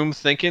in a room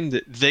thinking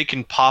that they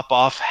can pop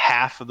off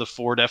half of the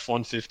Ford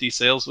F-150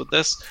 sales with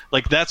this?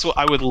 Like that's what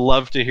I would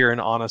love to hear an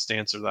honest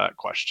answer to that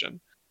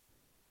question.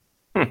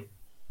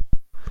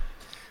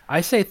 I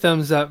say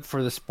thumbs up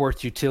for the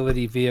sports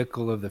utility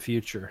vehicle of the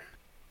future.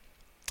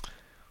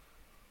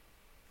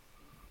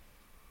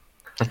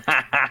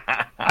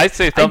 I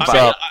say thumbs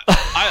up.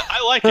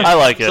 I like it. I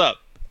like Thumbs it. up.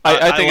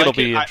 I think like it'll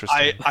be it.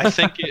 interesting.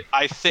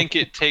 I think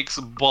it takes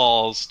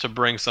balls to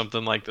bring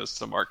something like this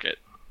to market.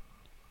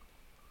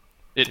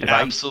 It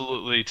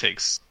absolutely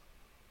takes.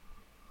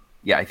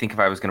 Yeah, I think if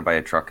I was going to buy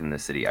a truck in the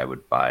city, I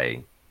would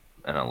buy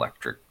an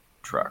electric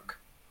truck.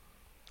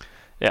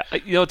 Yeah, to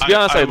be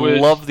honest, I would-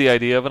 love the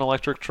idea of an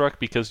electric truck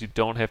because you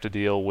don't have to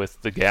deal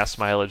with the gas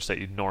mileage that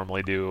you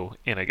normally do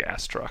in a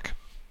gas truck.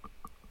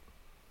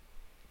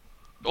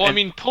 Well, I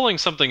mean, pulling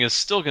something is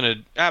still going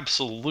to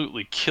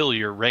absolutely kill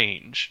your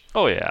range.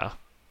 Oh yeah,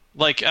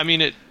 Like, I mean,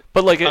 it.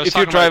 but like I was if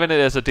you're talking about- driving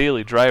it as a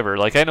daily driver,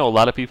 like I know a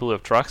lot of people who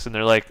have trucks and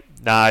they're like,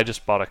 "Nah, I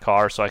just bought a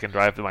car so I can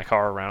drive my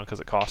car around because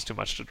it costs too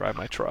much to drive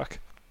my truck."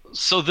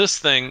 So this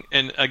thing,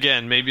 and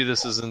again, maybe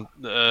this isn't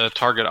a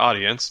target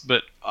audience,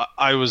 but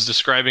I was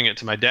describing it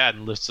to my dad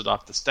and listed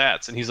off the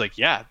stats, and he's like,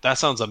 "Yeah, that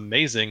sounds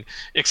amazing,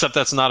 except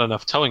that's not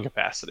enough towing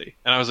capacity."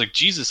 And I was like,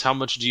 "Jesus, how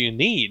much do you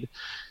need?"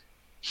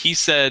 He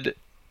said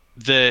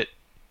that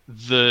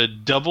the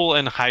double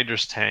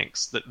anhydrous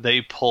tanks that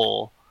they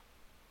pull,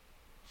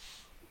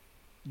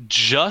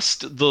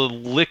 just the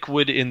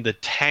liquid in the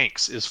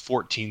tanks is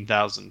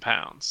 14,000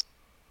 pounds.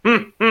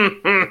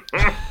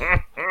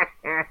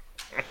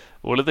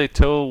 What do they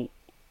tow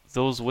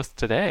those with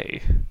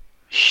today?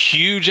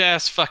 Huge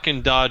ass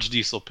fucking Dodge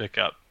diesel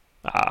pickup.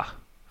 Ah,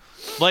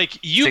 Like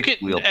you Six can,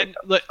 wheel and,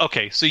 like,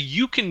 okay, so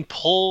you can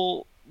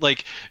pull,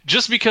 like,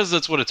 just because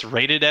that's what it's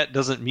rated at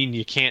doesn't mean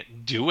you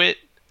can't do it.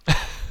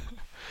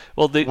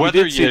 well, you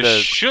Whether did see you the.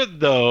 should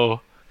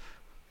though.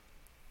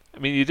 I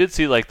mean, you did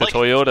see like the Like-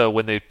 Toyota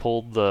when they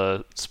pulled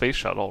the space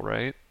shuttle,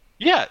 right?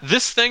 Yeah,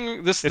 this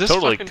thing, this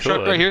totally fucking truck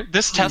could. right here,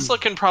 this Tesla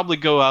can probably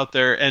go out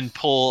there and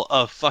pull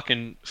a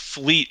fucking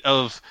fleet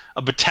of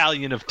a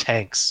battalion of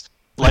tanks.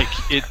 Like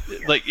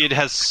it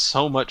has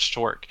so much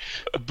torque,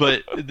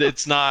 but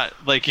it's not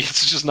like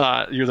it's just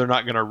not. They're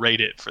not going to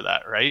rate it for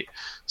that, right?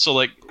 So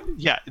like,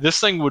 yeah,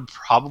 this thing would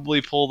probably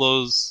pull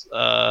those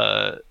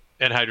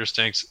anhydrous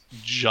tanks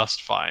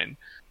just fine.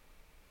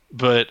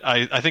 But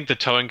I think the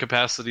towing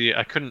capacity,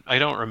 I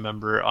don't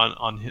remember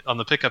on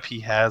the pickup he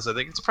has. I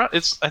think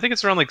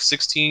it's around like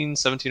 16,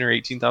 17 or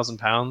 18,000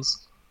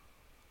 pounds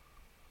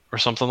or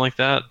something like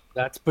that.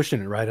 That's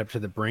pushing it right up to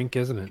the brink,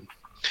 isn't it?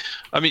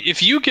 I mean,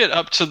 if you get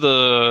up to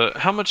the,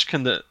 how much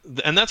can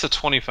and that's a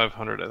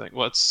 2,500, I think.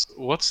 What's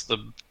the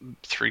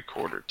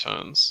 3/4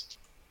 tons?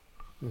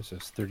 This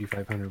is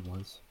 3,500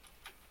 ones.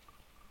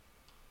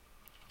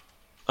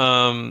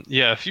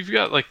 Yeah, if you've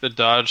got like the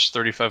Dodge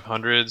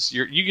 3500s,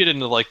 you get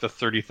into like the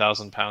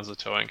 30,000 pounds of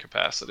towing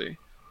capacity.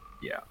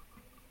 Yeah.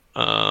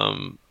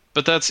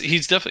 But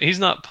he's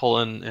not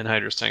pulling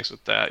anhydrous tanks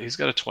with that. He's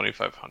got a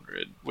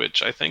 2,500,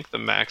 which I think the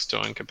max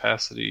towing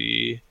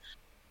capacity.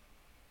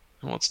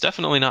 Well, it's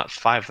definitely not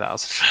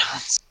 5,000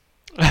 pounds.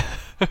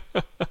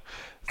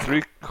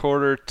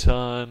 3/4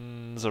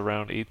 tons,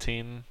 around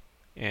 18,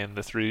 and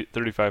the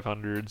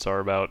 3,500s are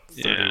about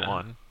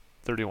 31.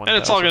 31.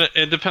 And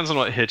it depends on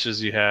what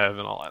hitches you have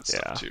and all that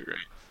stuff too,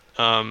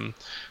 right?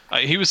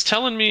 He was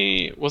telling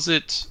me, was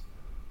it?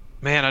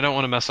 Man, I don't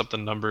want to mess up the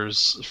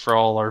numbers for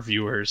all our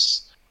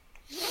viewers.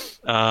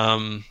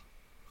 But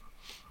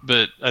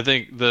I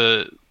think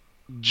We'll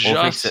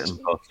fix it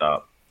and post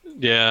up.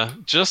 Yeah,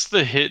 just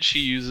the hitch he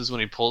uses when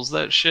he pulls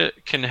that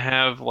shit can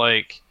have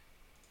like,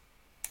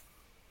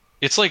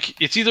 it's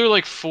either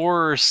like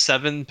 4,000 or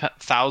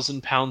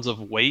 7,000 pounds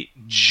of weight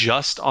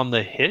just on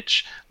the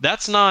hitch.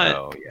 That's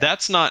not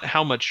that's not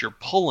how much you're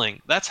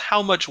pulling. That's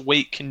how much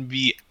weight can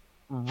be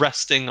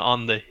resting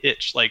on the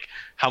hitch. Like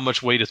how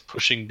much weight is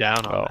pushing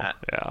down on that.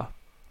 Yeah.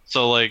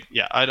 So like,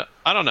 yeah, I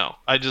don't know.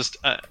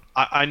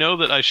 I know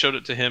that I showed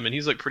it to him, and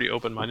he's like pretty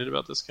open-minded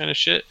about this kind of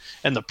shit.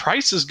 And the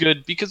price is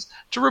good because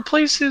to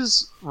replace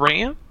his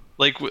Ram,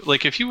 like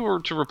if you were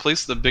to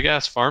replace the big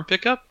ass farm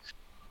pickup,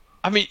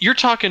 I mean, you're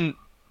talking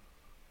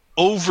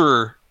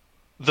over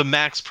the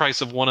max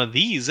price of one of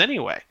these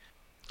anyway.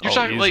 You're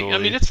talking like, I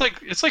mean, it's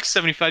like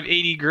 75,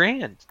 80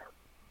 grand.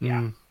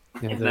 Yeah.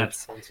 Yeah, And they're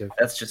that's expensive.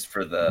 just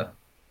for the.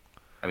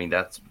 I mean,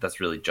 that's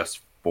really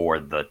just for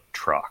the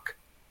truck.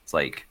 It's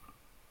like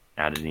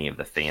not any of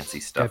the fancy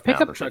Yeah, stuff. now pickup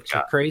that they've trucks are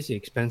got. crazy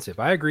expensive.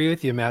 I agree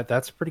with you, Matt.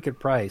 That's a pretty good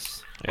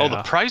price. Oh, the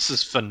Yeah. price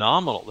is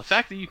phenomenal. The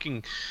fact that you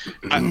can,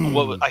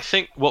 what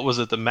was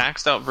it? The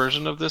maxed out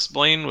version of this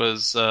Blaine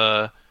was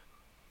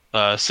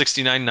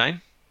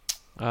 69.9.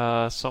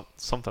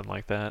 Something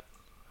like that.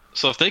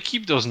 So if they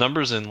keep those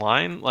numbers in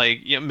line, like,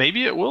 yeah,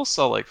 maybe it will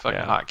sell like fucking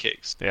Yeah.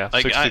 hotcakes. Yeah,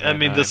 Like I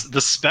mean, 69.9.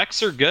 the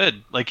specs are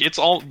good. Like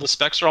the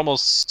specs are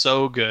almost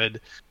so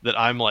good that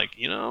I'm like,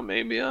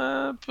 maybe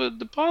I put a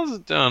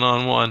deposit down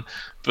on one,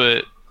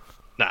 but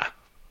nah,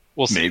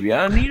 we'll see. Maybe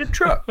I need a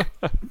truck.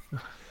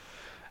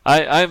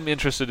 I'm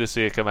interested to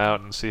see it come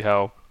out and see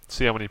how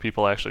many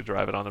people actually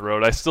drive it on the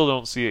road. I still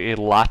don't see a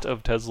lot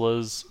of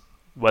Teslas,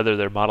 whether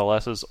they're Model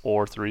S's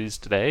or 3s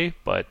today,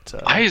 but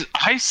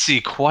I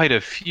see quite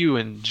a few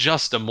in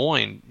just Des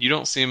Moines. You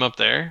don't see them up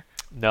there?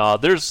 No,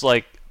 there's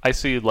like I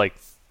see like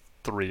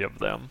 3 of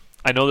them.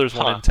 I know there's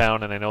one Huh. in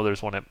town, and I know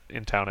there's one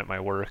in town at my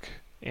work,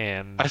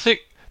 and I think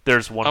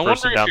there's one I wonder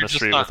person if down you're the just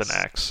street not with an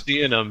axe.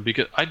 seeing them,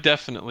 because I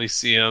definitely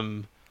see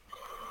them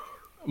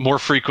more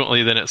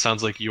frequently than it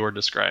sounds like you're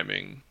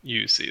describing.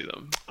 You see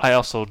them. I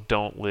also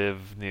don't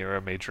live near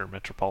a major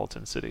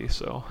metropolitan city,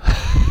 so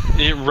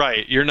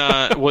Right. You're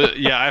not. Well,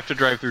 yeah, I have to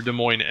drive through Des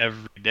Moines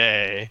every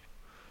day.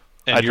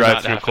 And I you're drive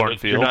not through having to-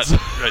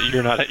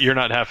 cornfields. You're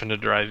not having to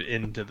drive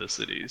into the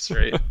cities,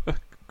 right?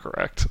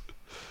 correct.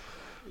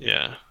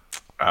 Yeah.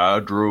 I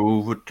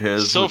drove a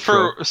Tesla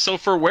So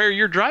for where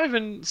you're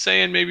driving,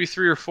 saying maybe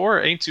 3 or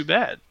 4 ain't too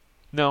bad.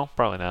 No,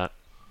 probably not.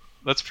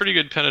 That's pretty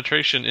good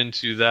penetration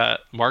into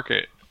that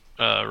market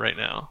right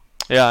now.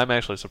 Yeah, I'm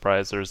actually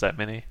surprised there's that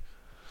many.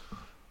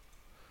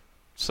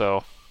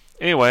 So,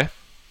 anyway,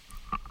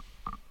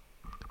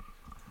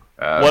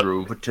 I What-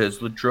 drove a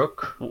Tesla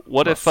truck.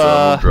 what My if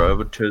son will drive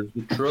a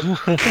Tesla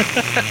truck?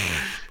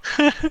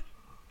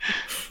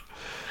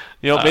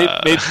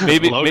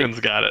 maybe Logan's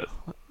got it.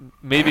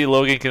 maybe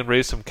Logan can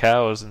raise some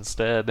cows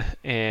instead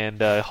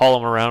and haul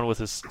them around with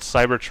his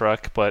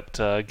Cybertruck,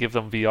 but give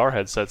them VR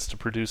headsets to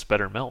produce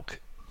better milk.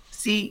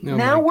 See, Oh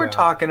now my we're God.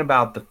 talking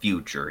about the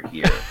future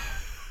here.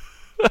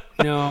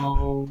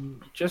 No,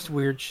 just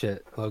weird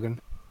shit, Logan.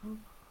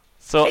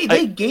 So Hey,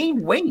 they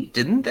gained weight,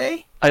 didn't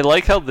they? I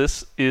like how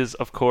this is,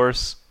 of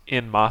course,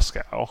 in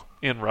Moscow,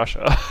 in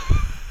Russia,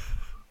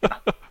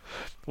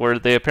 where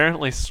they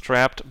apparently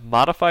strapped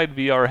modified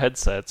VR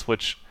headsets,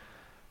 which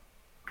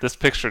this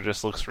picture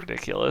just looks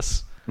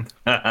ridiculous,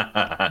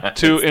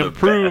 to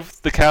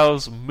improve the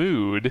cow's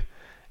mood,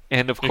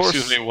 and of course,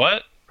 Excuse me,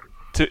 what?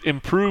 to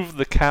improve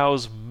the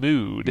cow's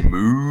mood.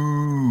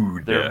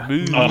 Mood. Their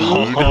mood.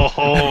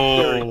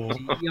 Oh,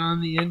 G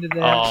on the end of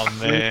that. oh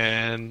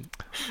man,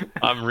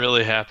 I'm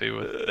really happy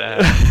with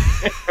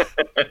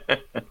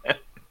that.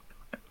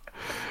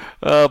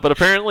 But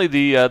apparently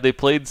they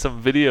played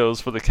some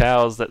videos for the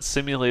cows that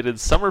simulated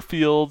summer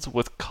fields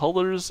with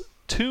colors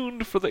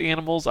tuned for the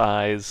animals'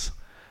 eyes,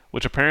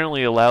 which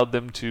apparently allowed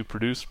them to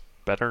produce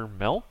better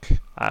milk?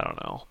 I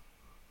don't know.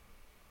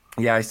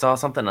 Yeah, I saw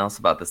something else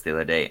about this the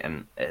other day,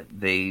 and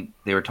they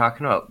were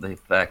talking about the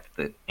fact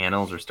that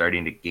animals are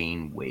starting to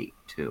gain weight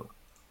too,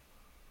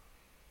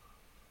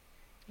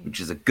 which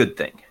is a good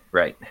thing,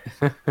 right?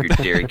 Your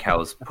dairy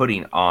cows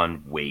putting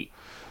on weight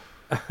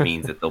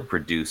means that they'll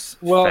produce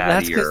Well,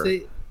 that's because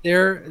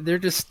fattier, they're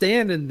just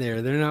standing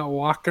there. They're not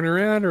walking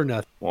around or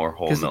nothing more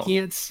whole because they milk.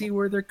 can't see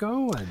where they're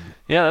going.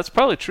 Yeah, that's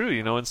probably true.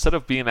 You know, instead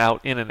of being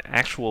out in an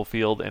actual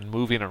field and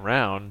moving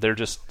around, they're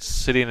just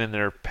sitting in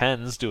their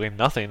pens doing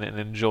nothing and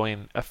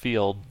enjoying a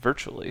field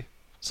virtually.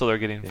 So they're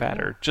getting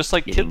fatter, just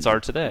like Getting- kids are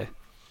today.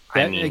 I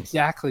That's mean,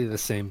 exactly the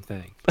same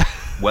thing.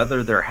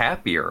 whether they're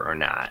happier or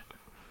not,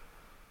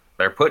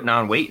 they're putting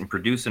on weight and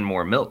producing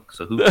more milk.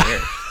 So who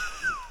cares?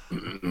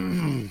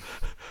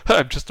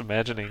 I'm just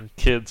imagining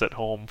kids at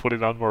home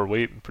putting on more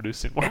weight and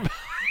producing more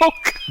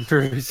milk.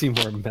 Producing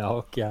more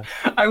milk, yeah.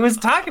 I was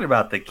talking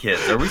about the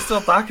kids. Are we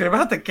still talking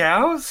about the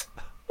cows?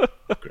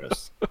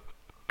 Gross.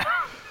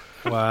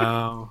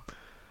 Wow.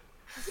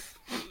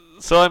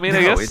 So I mean,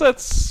 I No, guess it-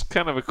 that's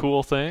kind of a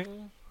cool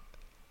thing.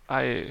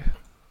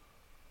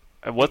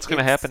 What's going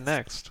to It's- happen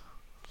next?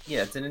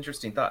 Yeah, it's an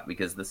interesting thought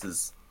because this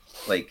is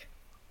like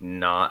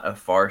not a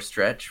far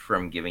stretch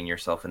from giving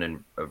yourself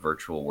a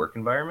virtual work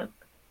environment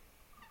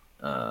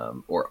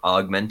or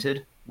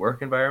augmented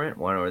work environment,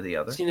 one or the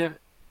other. So, you know,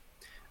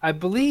 I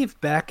believe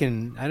back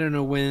in, I don't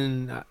know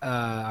when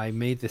I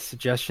made the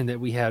suggestion that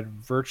we had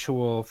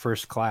virtual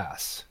first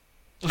class.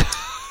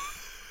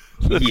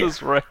 This Yeah.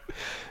 is right.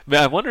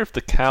 Man, I wonder if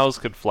the cows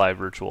could fly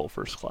virtual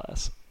first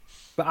class.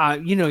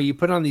 But, you know, you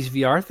put on these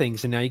VR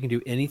things and now you can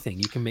do anything.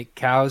 You can make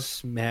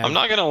cows mad. I'm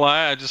not gonna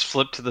lie, I just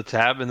flipped to the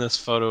tab and this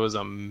photo is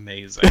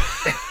amazing.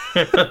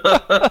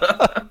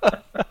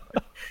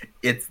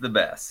 It's the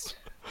best.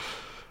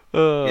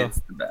 Uh, It's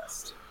the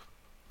best.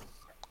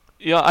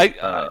 Yeah,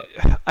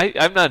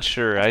 I'm not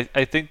sure.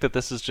 I think that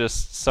this is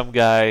just some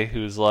guy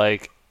who's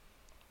like,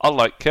 I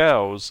like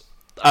cows.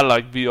 I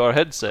like VR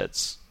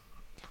headsets.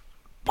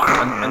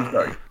 I'm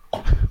sorry.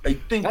 I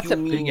think That's you a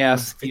big mean-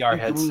 ass I VR think you mean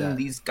headset.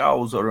 These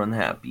cows are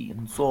unhappy,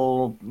 and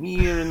so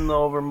me and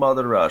over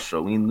Mother Russia,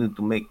 we need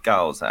to make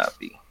cows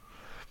happy.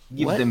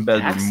 Give What them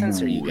better accents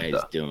mood. are you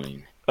guys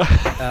doing?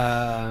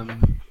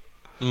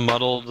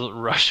 Muddled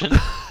Russian.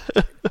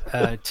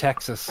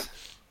 Texas.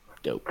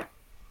 Dope.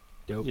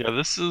 Dope. Yeah,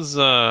 this is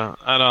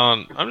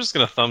I'm just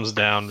gonna thumbs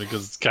down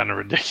because it's kind of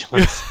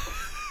ridiculous.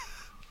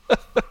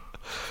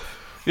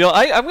 You know,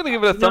 I'm going to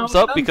give it a thumbs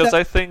up thumbs because up.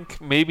 I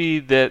think maybe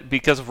that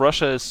because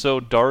Russia is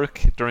so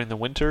dark during the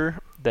winter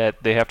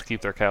that they have to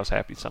keep their cows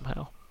happy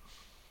somehow.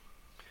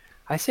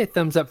 I say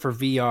thumbs up for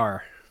VR.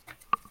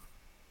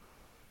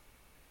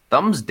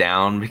 Thumbs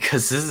down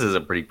because this is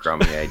a pretty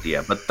crummy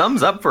idea, but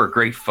thumbs up for a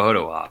great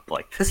photo op.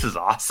 Like, this is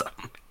awesome.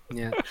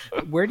 Yeah.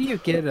 Where do you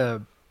get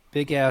a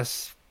big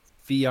ass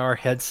VR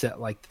headset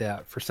like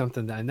that for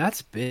something and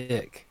that's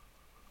big?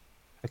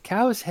 A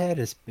cow's head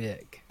is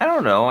big. I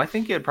don't know. I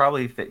think it'd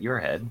probably fit your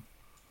head.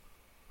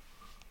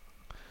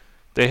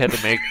 They had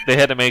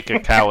to make a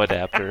cow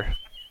adapter.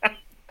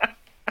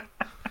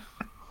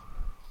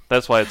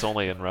 That's why it's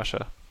only in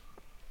Russia.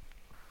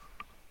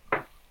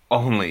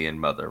 Only in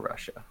Mother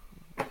Russia.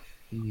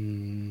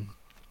 Mm.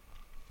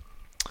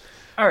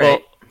 All Well,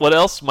 right.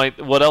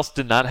 what else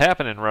did not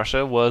happen in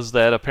Russia was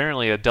that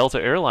apparently a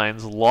Delta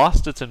Airlines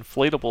lost its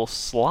inflatable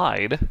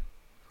slide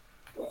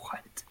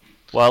What?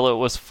 while it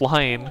was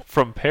flying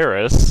from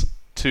Paris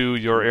to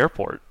your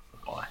airport.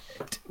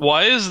 What?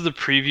 Why is the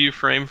preview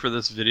frame for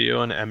this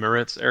video an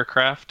Emirates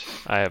aircraft?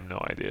 I have no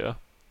idea.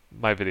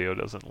 My video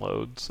doesn't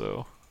load,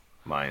 so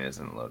Mine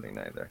isn't loading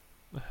either.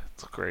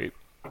 it's great.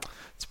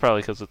 It's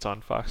probably because it's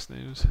on Fox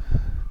News.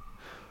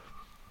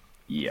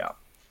 Yeah.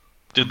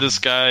 Did this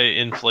guy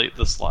inflate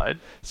the slide?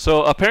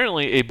 So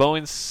apparently, a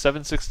Boeing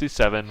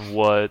 767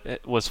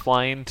 was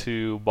flying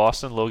to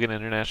Boston Logan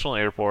International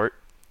Airport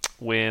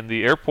when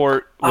the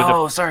airport.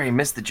 Oh, sorry,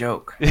 missed the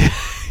joke.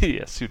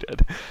 Yes, you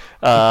did.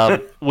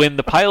 When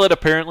the pilot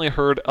apparently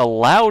heard a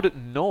loud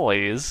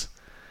noise,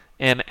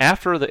 and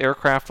after the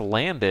aircraft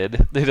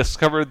landed, they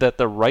discovered that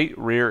the right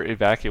rear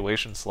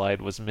evacuation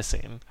slide was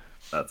missing.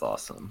 That's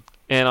awesome.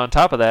 And on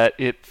top of that,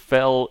 it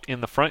fell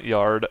in the front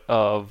yard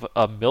of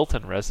a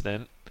Milton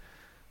resident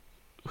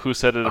who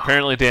said it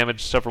apparently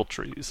damaged several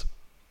trees.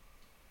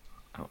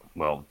 Oh,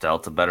 well,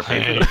 Delta better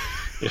pay for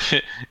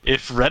it.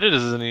 If Reddit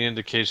is any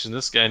indication,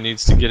 this guy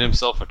needs to get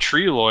himself a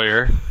tree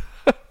lawyer.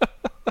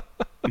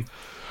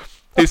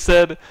 He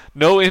said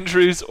no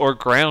injuries or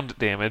ground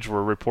damage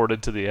were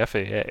reported to the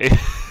FAA.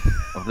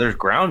 If there's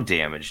ground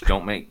damage,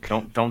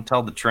 don't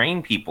tell the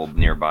train people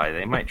nearby.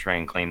 They might try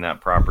and claim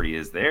that property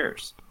as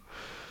theirs.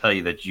 Tell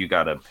you that you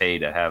gotta pay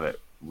to have it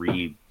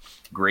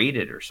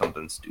regraded or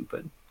something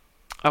stupid.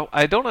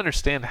 I don't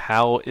understand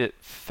how it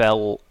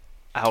fell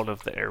out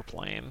of the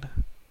airplane.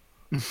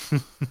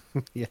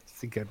 Yeah,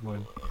 it's a good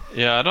one.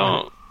 Yeah, I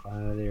don't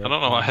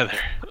know either.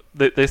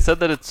 They said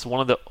that it's one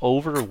of the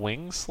over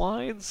wing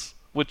slides,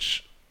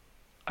 which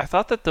I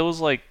thought that those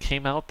like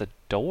came out the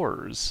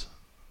doors,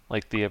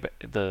 like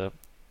the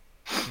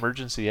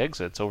emergency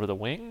exits over the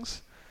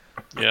wings.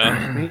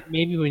 Yeah.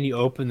 Maybe when you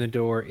open the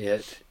door,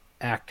 it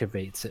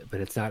activates it, but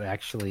it's not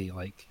actually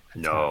like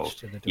No, attached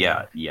to the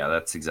door. yeah,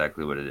 that's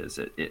exactly what it is.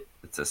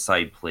 It's a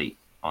side plate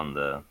on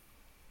the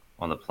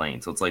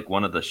plane, so it's like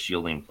one of the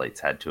shielding plates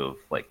had to have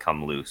like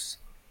come loose,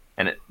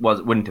 and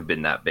wouldn't have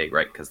been that big,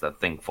 right? Because the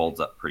thing folds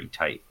up pretty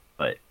tight,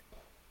 but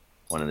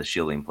one of the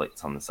shielding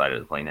plates on the side of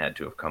the plane had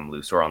to have come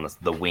loose, or on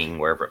the wing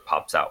wherever it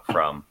pops out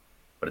from.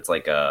 But it's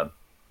like a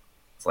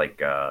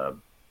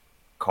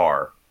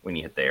car when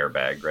you hit the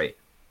airbag, right?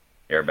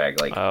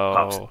 Airbag like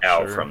pops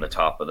out sure. from the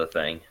top of the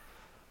thing,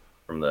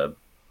 from the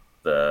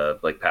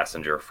like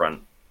passenger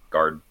front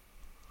guard,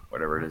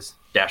 whatever it is,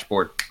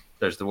 dashboard.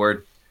 There's the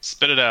word.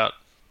 Spit it out.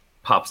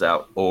 Pops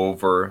out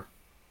over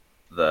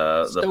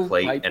the Stovepipe.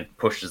 plate and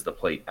pushes the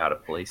plate out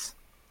of place.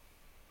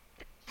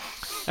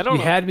 I don't You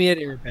know. had me at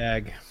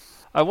airbag.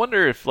 I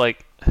wonder if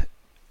like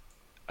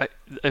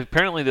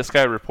apparently this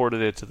guy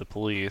reported it to the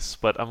police,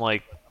 but I'm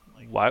like,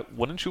 why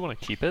wouldn't you want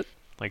to keep it?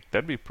 Like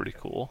that'd be pretty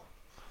cool.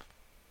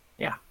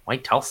 Yeah, why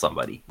tell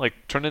somebody? Like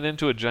turn it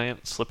into a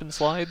giant slip and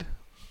slide.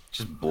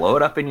 Just blow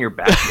it up in your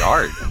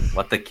backyard.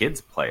 Let the kids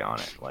play on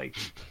it. Like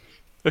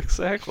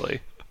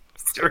Exactly.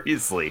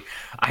 seriously,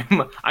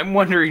 I'm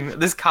wondering.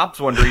 This cop's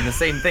wondering the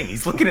same thing.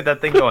 He's looking at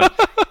that thing, going,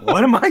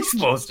 "What am I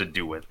supposed to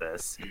do with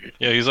this?"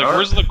 Yeah, he's like,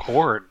 where's the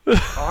cord?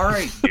 All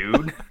right,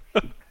 dude.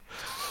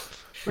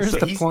 Where's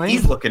the plane?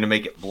 He's looking to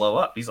make it blow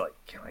up. He's like,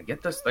 "Can I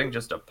get this thing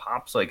just to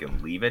pop so I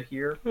can leave it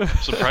here?"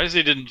 Surprised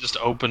he didn't just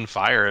open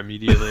fire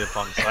immediately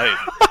upon sight.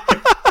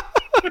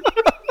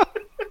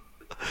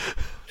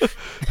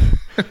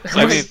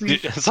 I mean,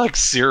 It's like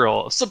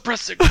Cyril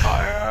suppressing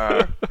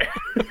fire.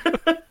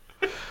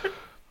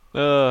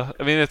 I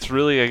mean, it's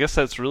really. I guess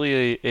that's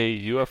really a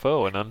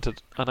UFO, an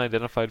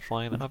unidentified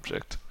flying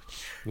object.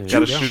 There Gotta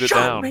you go. shoot it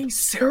Shot down. me,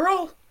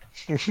 Cyril.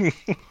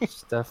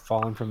 Stuff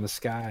falling from the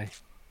sky.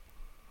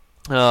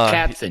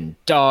 Cats and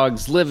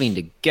dogs living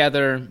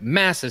together,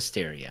 mass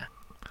hysteria.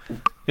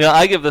 Yeah,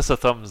 I give this a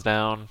thumbs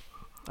down.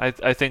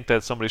 I think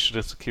that somebody should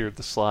have secured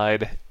the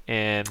slide,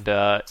 and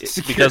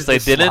because they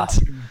didn't,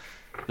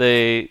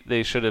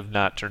 they should have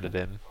not turned it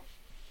in.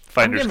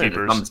 Finders I'm giving it a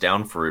keepers. thumbs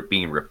down for it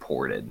being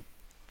reported.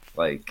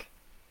 Like,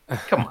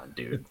 come on,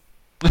 dude.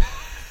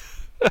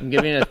 I'm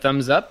giving it a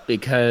thumbs up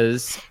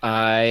because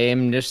I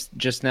am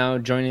just now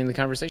joining the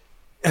conversation.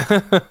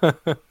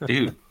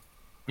 Dude,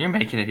 you're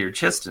making it here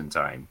just in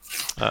time.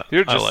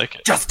 You're I just- like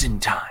it. Just in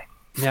time.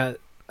 Now,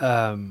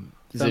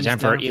 Is it time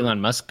for our Elon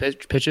Musk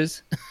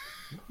pitches?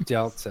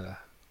 Delta?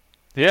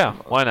 Yeah,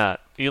 why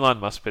not? Elon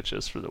Musk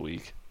pitches for the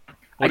week.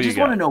 What I do you just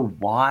want got? to know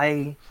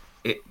why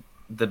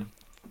the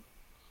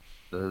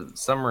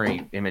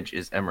summary image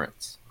is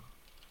Emirates.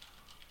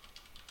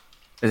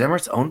 Is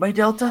Emirates owned by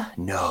Delta?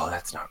 No,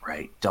 that's not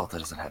right. Delta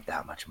doesn't have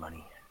that much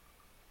money.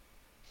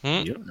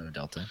 You don't know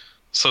Delta.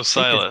 So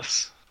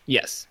Silas,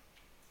 Yes.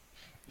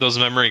 those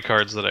memory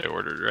cards that I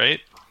ordered, right?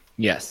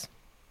 Yes.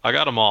 I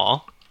got them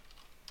all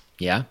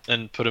Yeah.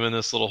 and put them in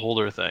this little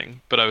holder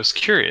thing. But I was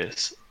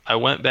curious, I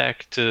went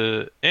back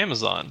to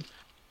Amazon.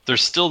 They're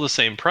still the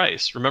same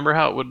price. Remember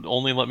how it would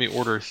only let me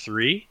order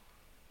 3?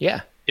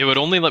 Yeah. It would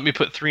only let me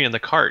put 3 in the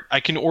cart. I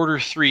can order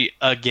 3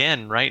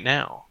 again right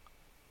now.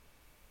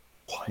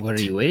 What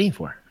are you waiting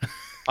for?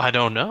 I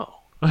don't know.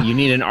 You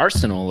need an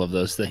arsenal of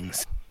those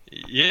things.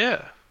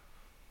 Yeah.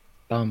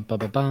 Bum, bum,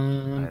 bum,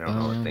 bum, I don't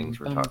know what things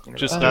we're bum, talking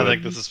Just about. I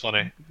think this is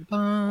funny.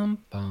 bum,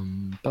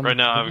 bum, bum, Right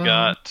now I've bum.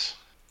 got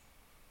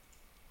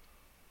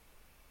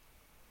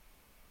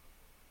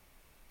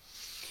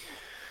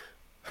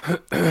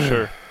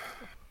Sure.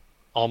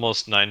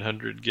 almost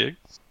 900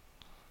 gigs.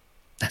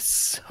 That's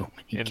so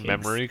many In gigs.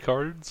 memory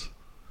cards?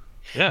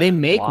 Yeah. They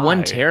make Why?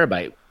 1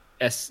 terabyte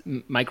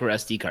micro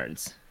SD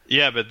cards.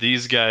 Yeah, but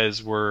these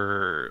guys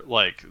were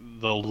like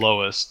the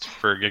lowest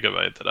per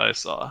gigabyte that I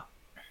saw.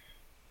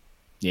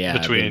 Yeah.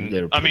 Between-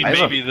 they're I mean, I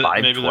have maybe a the-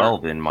 maybe they're-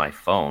 512 in my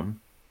phone.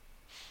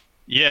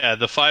 Yeah,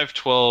 the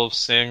 512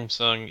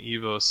 Samsung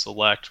Evo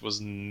Select was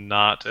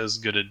not as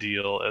good a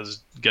deal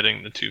as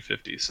getting the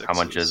 256. How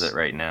much is it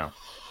right now?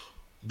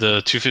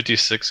 The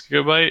 256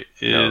 gigabyte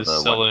No, is the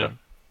what selling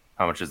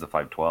How much is the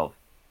 512?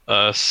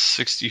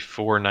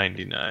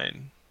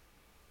 $64.99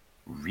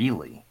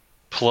 Really?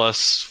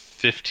 plus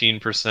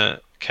 15%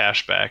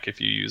 cash back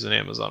if you use an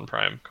Amazon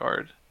Prime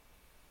card.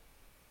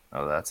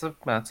 Oh, that's a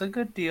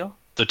good deal.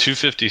 The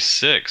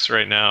 256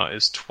 right now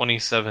is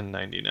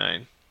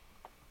 $27.99.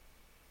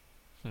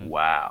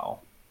 Wow.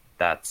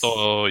 That's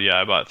Oh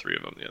yeah, I bought 3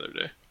 of them the other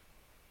day.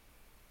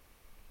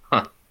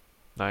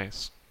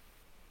 Nice.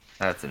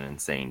 that's an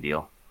insane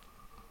deal.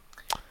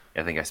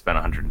 I think I spent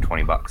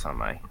 $120 on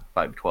my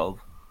 512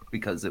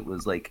 because it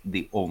was like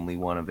the only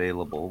one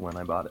available when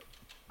I bought it.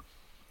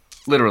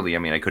 Literally, I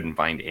mean, I couldn't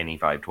find any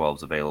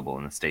 512s available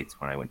in the States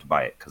when I went to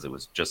buy it because it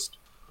was just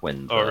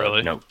when the Oh,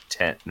 really? Note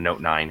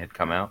 9 had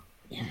come out.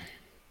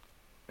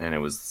 And there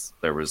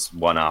was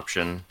one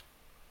option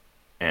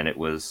and it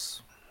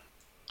was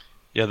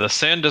Yeah, the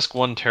SanDisk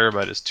 1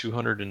 terabyte is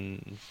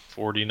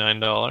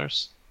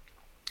 $249.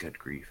 good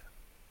grief.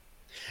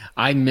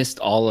 I missed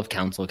all of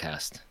Council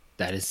Cast.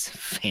 That is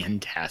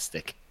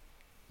fantastic.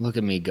 Look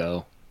at me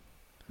go.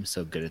 I'm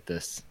so good at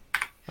this.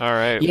 All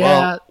right. Yeah,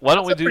 well, why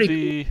don't we that's a do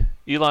pretty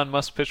the Elon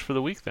Musk pitch for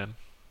the week then?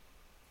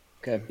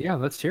 Okay. Yeah,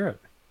 let's hear it.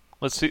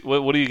 Let's see.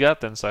 What do you got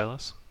then,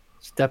 Silas?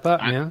 Step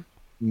up, man.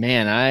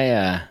 Man,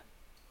 I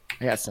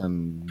got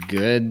some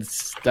good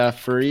stuff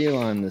for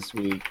Elon this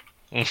week.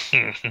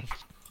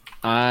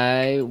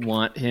 I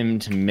want him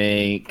to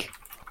make.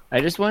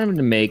 I just want him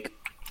to make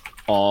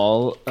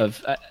all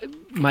of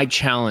my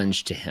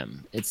challenge to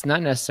him. It's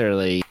not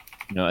necessarily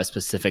a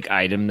specific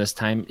item this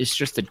time. It's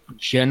just a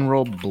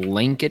general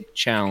blanket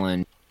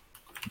challenge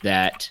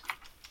that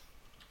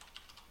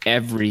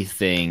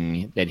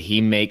everything that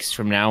he makes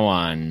from now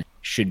on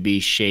should be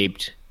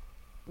shaped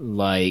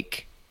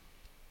like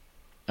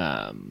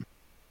A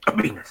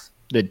penis.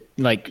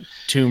 like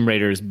Tomb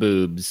Raider's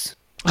boobs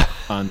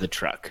on the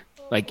truck.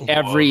 Like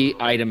every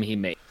item he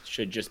makes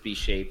should just be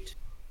shaped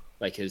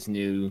like his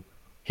new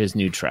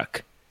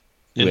truck.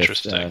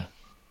 Interesting.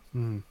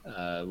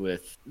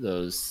 With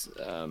those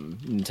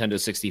Nintendo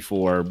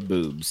 64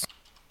 boobs.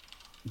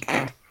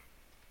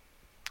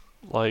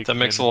 Like That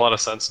makes a lot of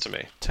sense to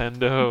me.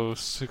 Nintendo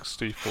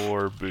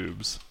 64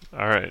 boobs.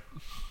 All right.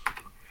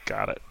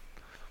 Got it.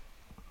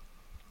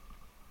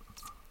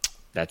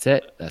 That's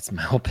it. That's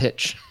my whole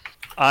pitch.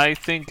 I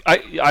think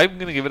I'm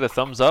going to give it a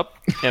thumbs up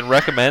and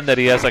recommend that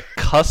he has a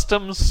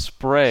custom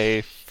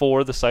spray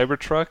for the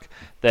Cybertruck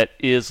that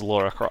is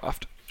Lara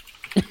Croft.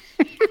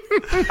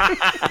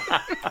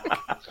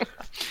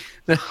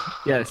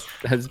 Yes,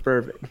 that's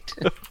perfect.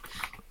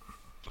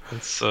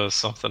 It's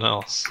something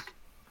else.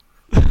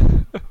 All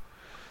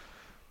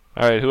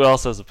right, who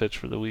else has a pitch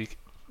for the week?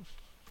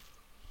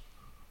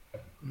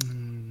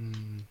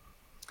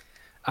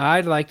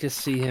 I'd like to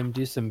see him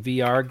do some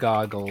VR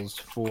goggles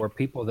for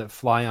people that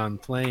fly on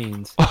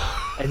planes.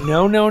 And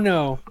no,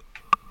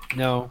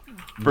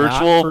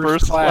 Virtual not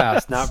first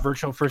class. not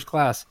virtual first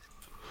class.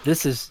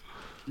 This is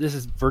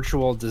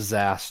virtual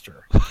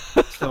disaster.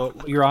 So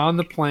you're on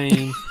the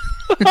plane,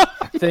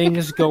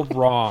 things go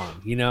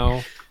wrong,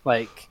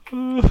 like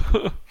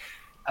the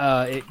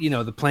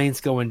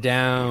plane's going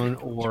down,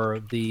 or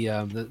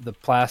the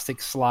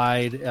plastic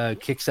slide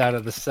kicks out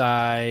of the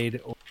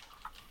side, or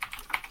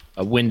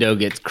A window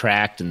gets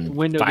cracked and the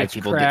window 5 gets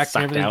people cracked, get and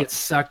sucked everything out. gets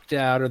sucked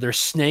out, or there's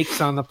snakes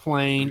on the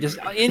plane. Just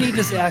any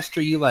disaster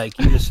you like,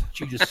 you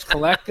just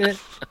collect it,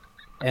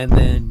 and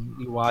then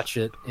you watch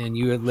it and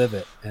you live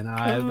it. And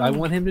I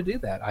want him to do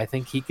that. I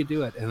think he could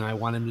do it, and I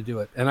want him to do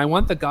it. And I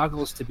want the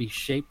goggles to be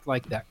shaped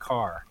like that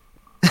car.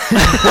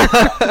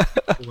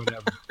 Or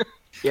whatever.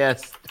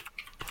 Yes.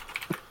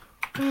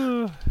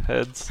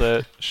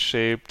 Headset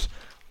shaped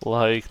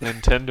like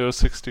Nintendo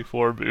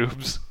 64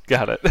 boobs.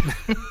 Got it.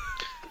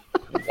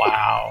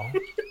 Wow.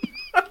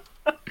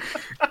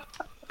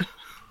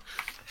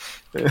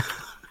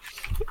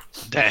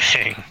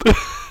 Dang.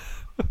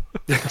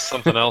 That's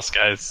something else,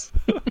 guys.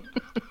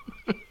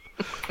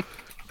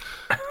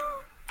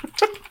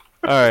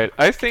 All right.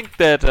 I think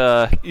that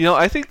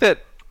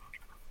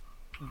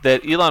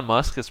that Elon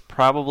Musk is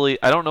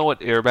probably... I don't know what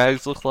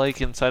airbags look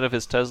like inside of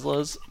his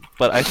Teslas,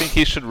 but I think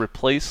he should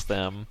replace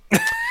them.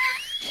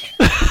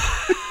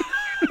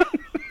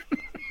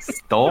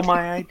 Stole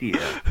my idea.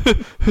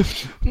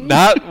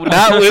 Not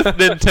with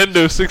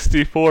Nintendo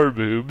 64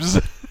 boobs.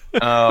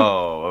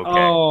 Oh, okay.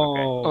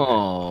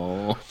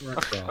 Oh.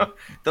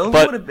 Those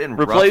But would have been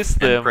replace rough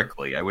them- and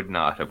prickly. I would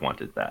not have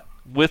wanted that.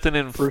 With an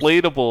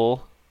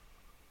inflatable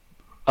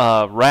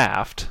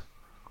raft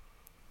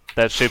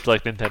that's shaped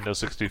like Nintendo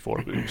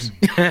 64 boobs.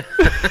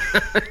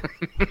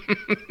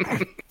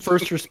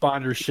 First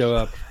responders show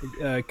up.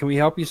 Can we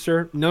help you,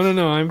 sir? No,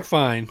 I'm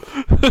fine.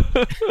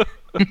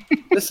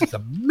 This is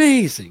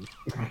amazing.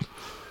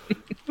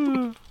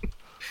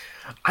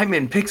 I'm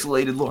in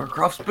pixelated Lara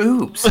Croft's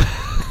boobs.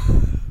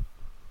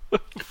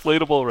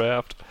 Inflatable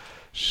raft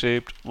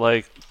shaped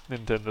like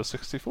Nintendo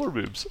 64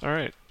 boobs. All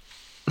right.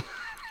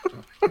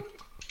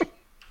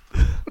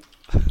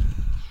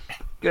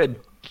 Good.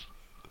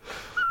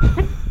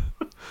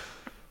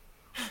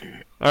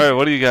 All right,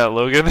 what do you got,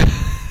 Logan?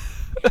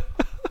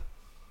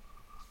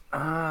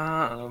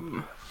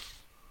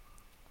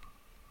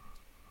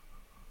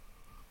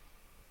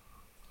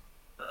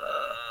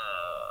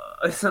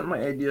 I sent my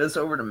ideas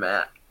over to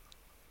Matt.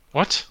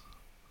 What?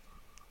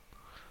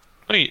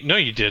 No,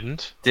 you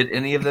didn't. Did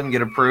any of them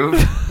get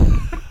approved?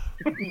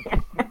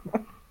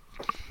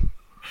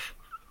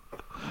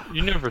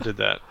 You never did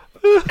that.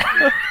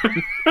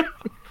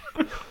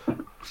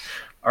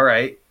 All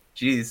right.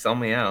 Jeez, sell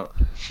me out.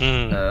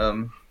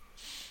 Hmm.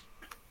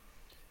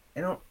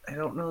 I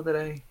don't know that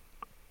I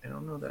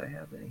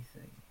have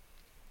anything.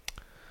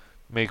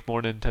 Make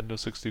more Nintendo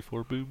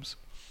 64 boobs.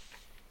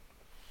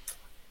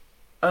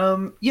 I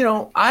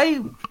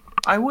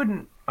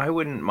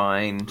wouldn't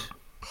mind.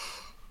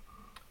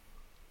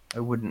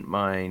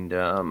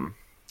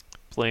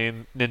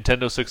 Playing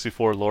Nintendo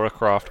 64 Lara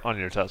Croft on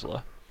your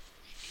Tesla.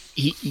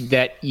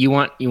 That you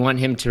want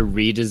him to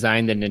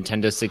redesign the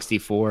Nintendo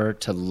 64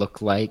 to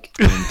look like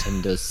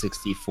Nintendo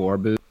 64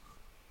 boot.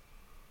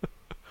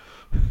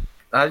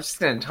 I was just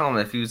gonna tell him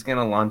if he was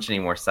gonna launch any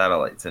more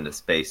satellites into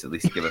space, at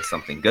least give us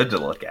something good to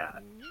look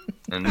at,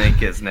 and make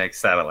his next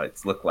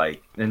satellites look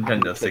like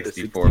Nintendo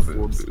 64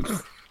 boobs.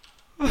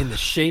 In the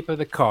shape of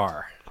the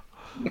car.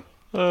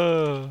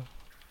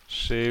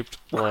 Shaped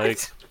like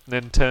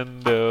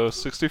Nintendo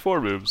 64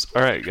 boobs.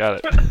 All right,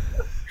 got it.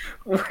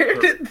 Where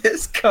did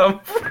this come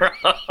from?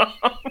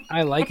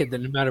 I like it that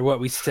no matter what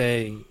we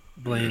say,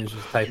 Blaine is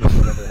just typing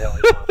whatever the hell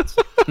he wants.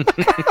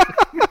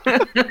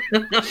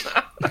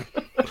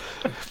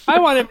 I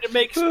want him to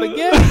make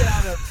spaghetti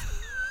out of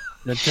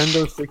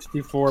Nintendo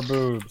 64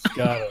 boobs.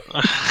 Got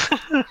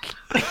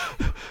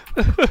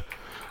it.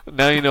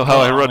 Now you know how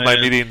I run my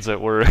man. meetings at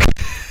work.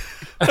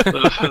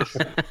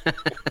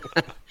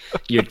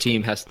 Your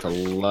team has to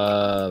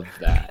love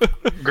that.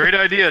 Great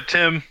idea,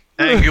 Tim.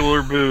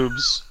 Angular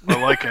boobs.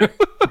 I like it.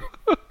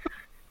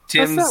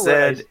 Tim That's not what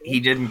I said said. he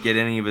didn't get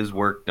any of his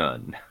work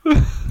done.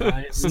 I'm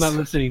not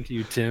listening to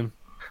you, Tim.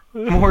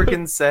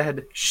 Morgan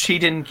said she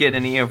didn't get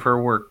any of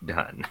her work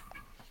done.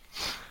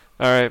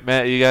 All right,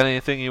 Matt, you got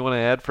anything you want to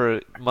add for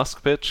a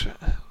Musk pitch?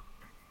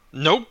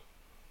 Nope.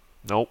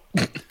 Nope.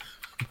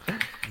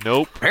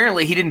 Nope.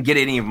 Apparently, he didn't get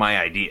any of my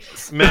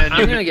ideas. Man,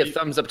 I'm gonna give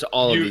thumbs up to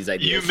all of you, these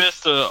ideas. you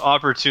missed an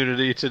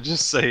opportunity to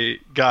just say,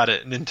 got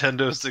it,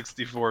 Nintendo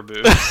 64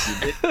 boobs.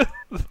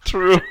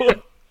 True.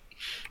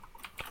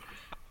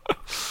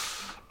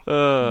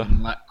 A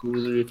lot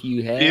cooler if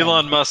you had.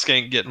 Elon Musk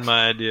ain't getting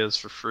my ideas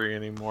for free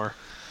anymore.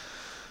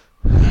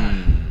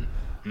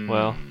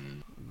 Well,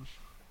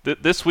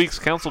 this week's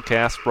Council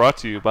Cast brought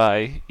to you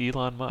by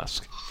Elon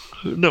Musk.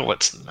 No,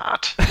 it's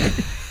not.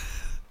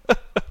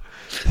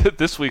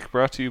 This week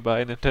brought to you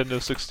by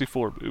Nintendo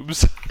 64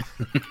 boobs.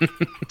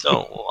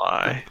 Don't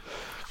lie.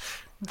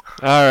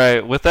 All right,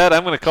 with that,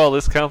 I'm going to call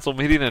this council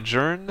meeting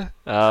adjourned.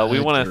 We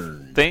want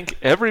to thank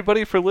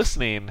everybody for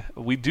listening.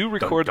 We do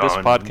record this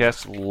dun.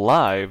 podcast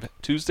live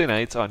Tuesday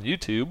nights on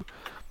YouTube.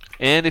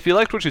 And if you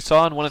liked what you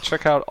saw and want to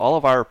check out all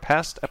of our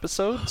past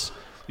episodes,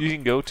 you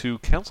can go to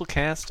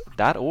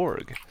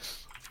councilcast.org.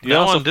 You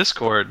Now also- on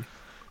Discord.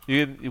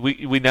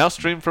 we now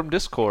stream from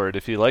Discord.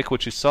 If you like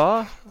what you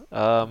saw,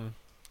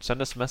 send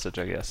us a message,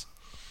 I guess,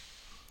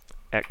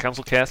 at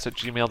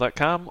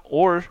councilcast@gmail.com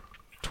or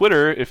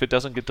Twitter, if it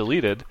doesn't get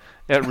deleted,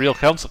 at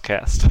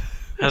RealCouncilCast.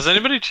 Has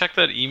anybody checked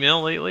that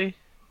email lately?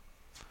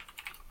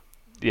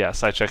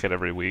 Yes, I check it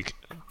every week.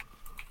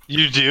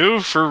 You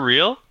do? For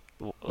real?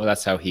 Well,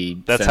 that's how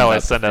he. That's sends how I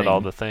out the send out thing. all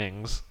the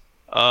things.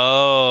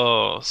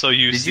 Oh, so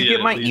you Did see you it get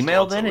at my least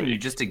email once a then and week. you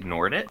just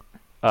ignored it?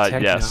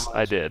 Yes,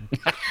 I did.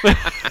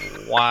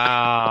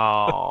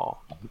 Wow.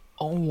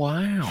 Oh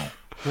wow!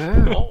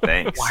 Wow.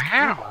 Thanks.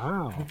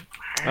 Wow.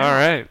 All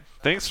right.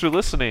 Thanks for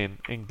listening,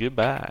 and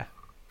goodbye.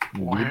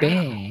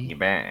 Goodbye.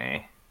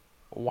 Bye.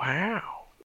 Wow.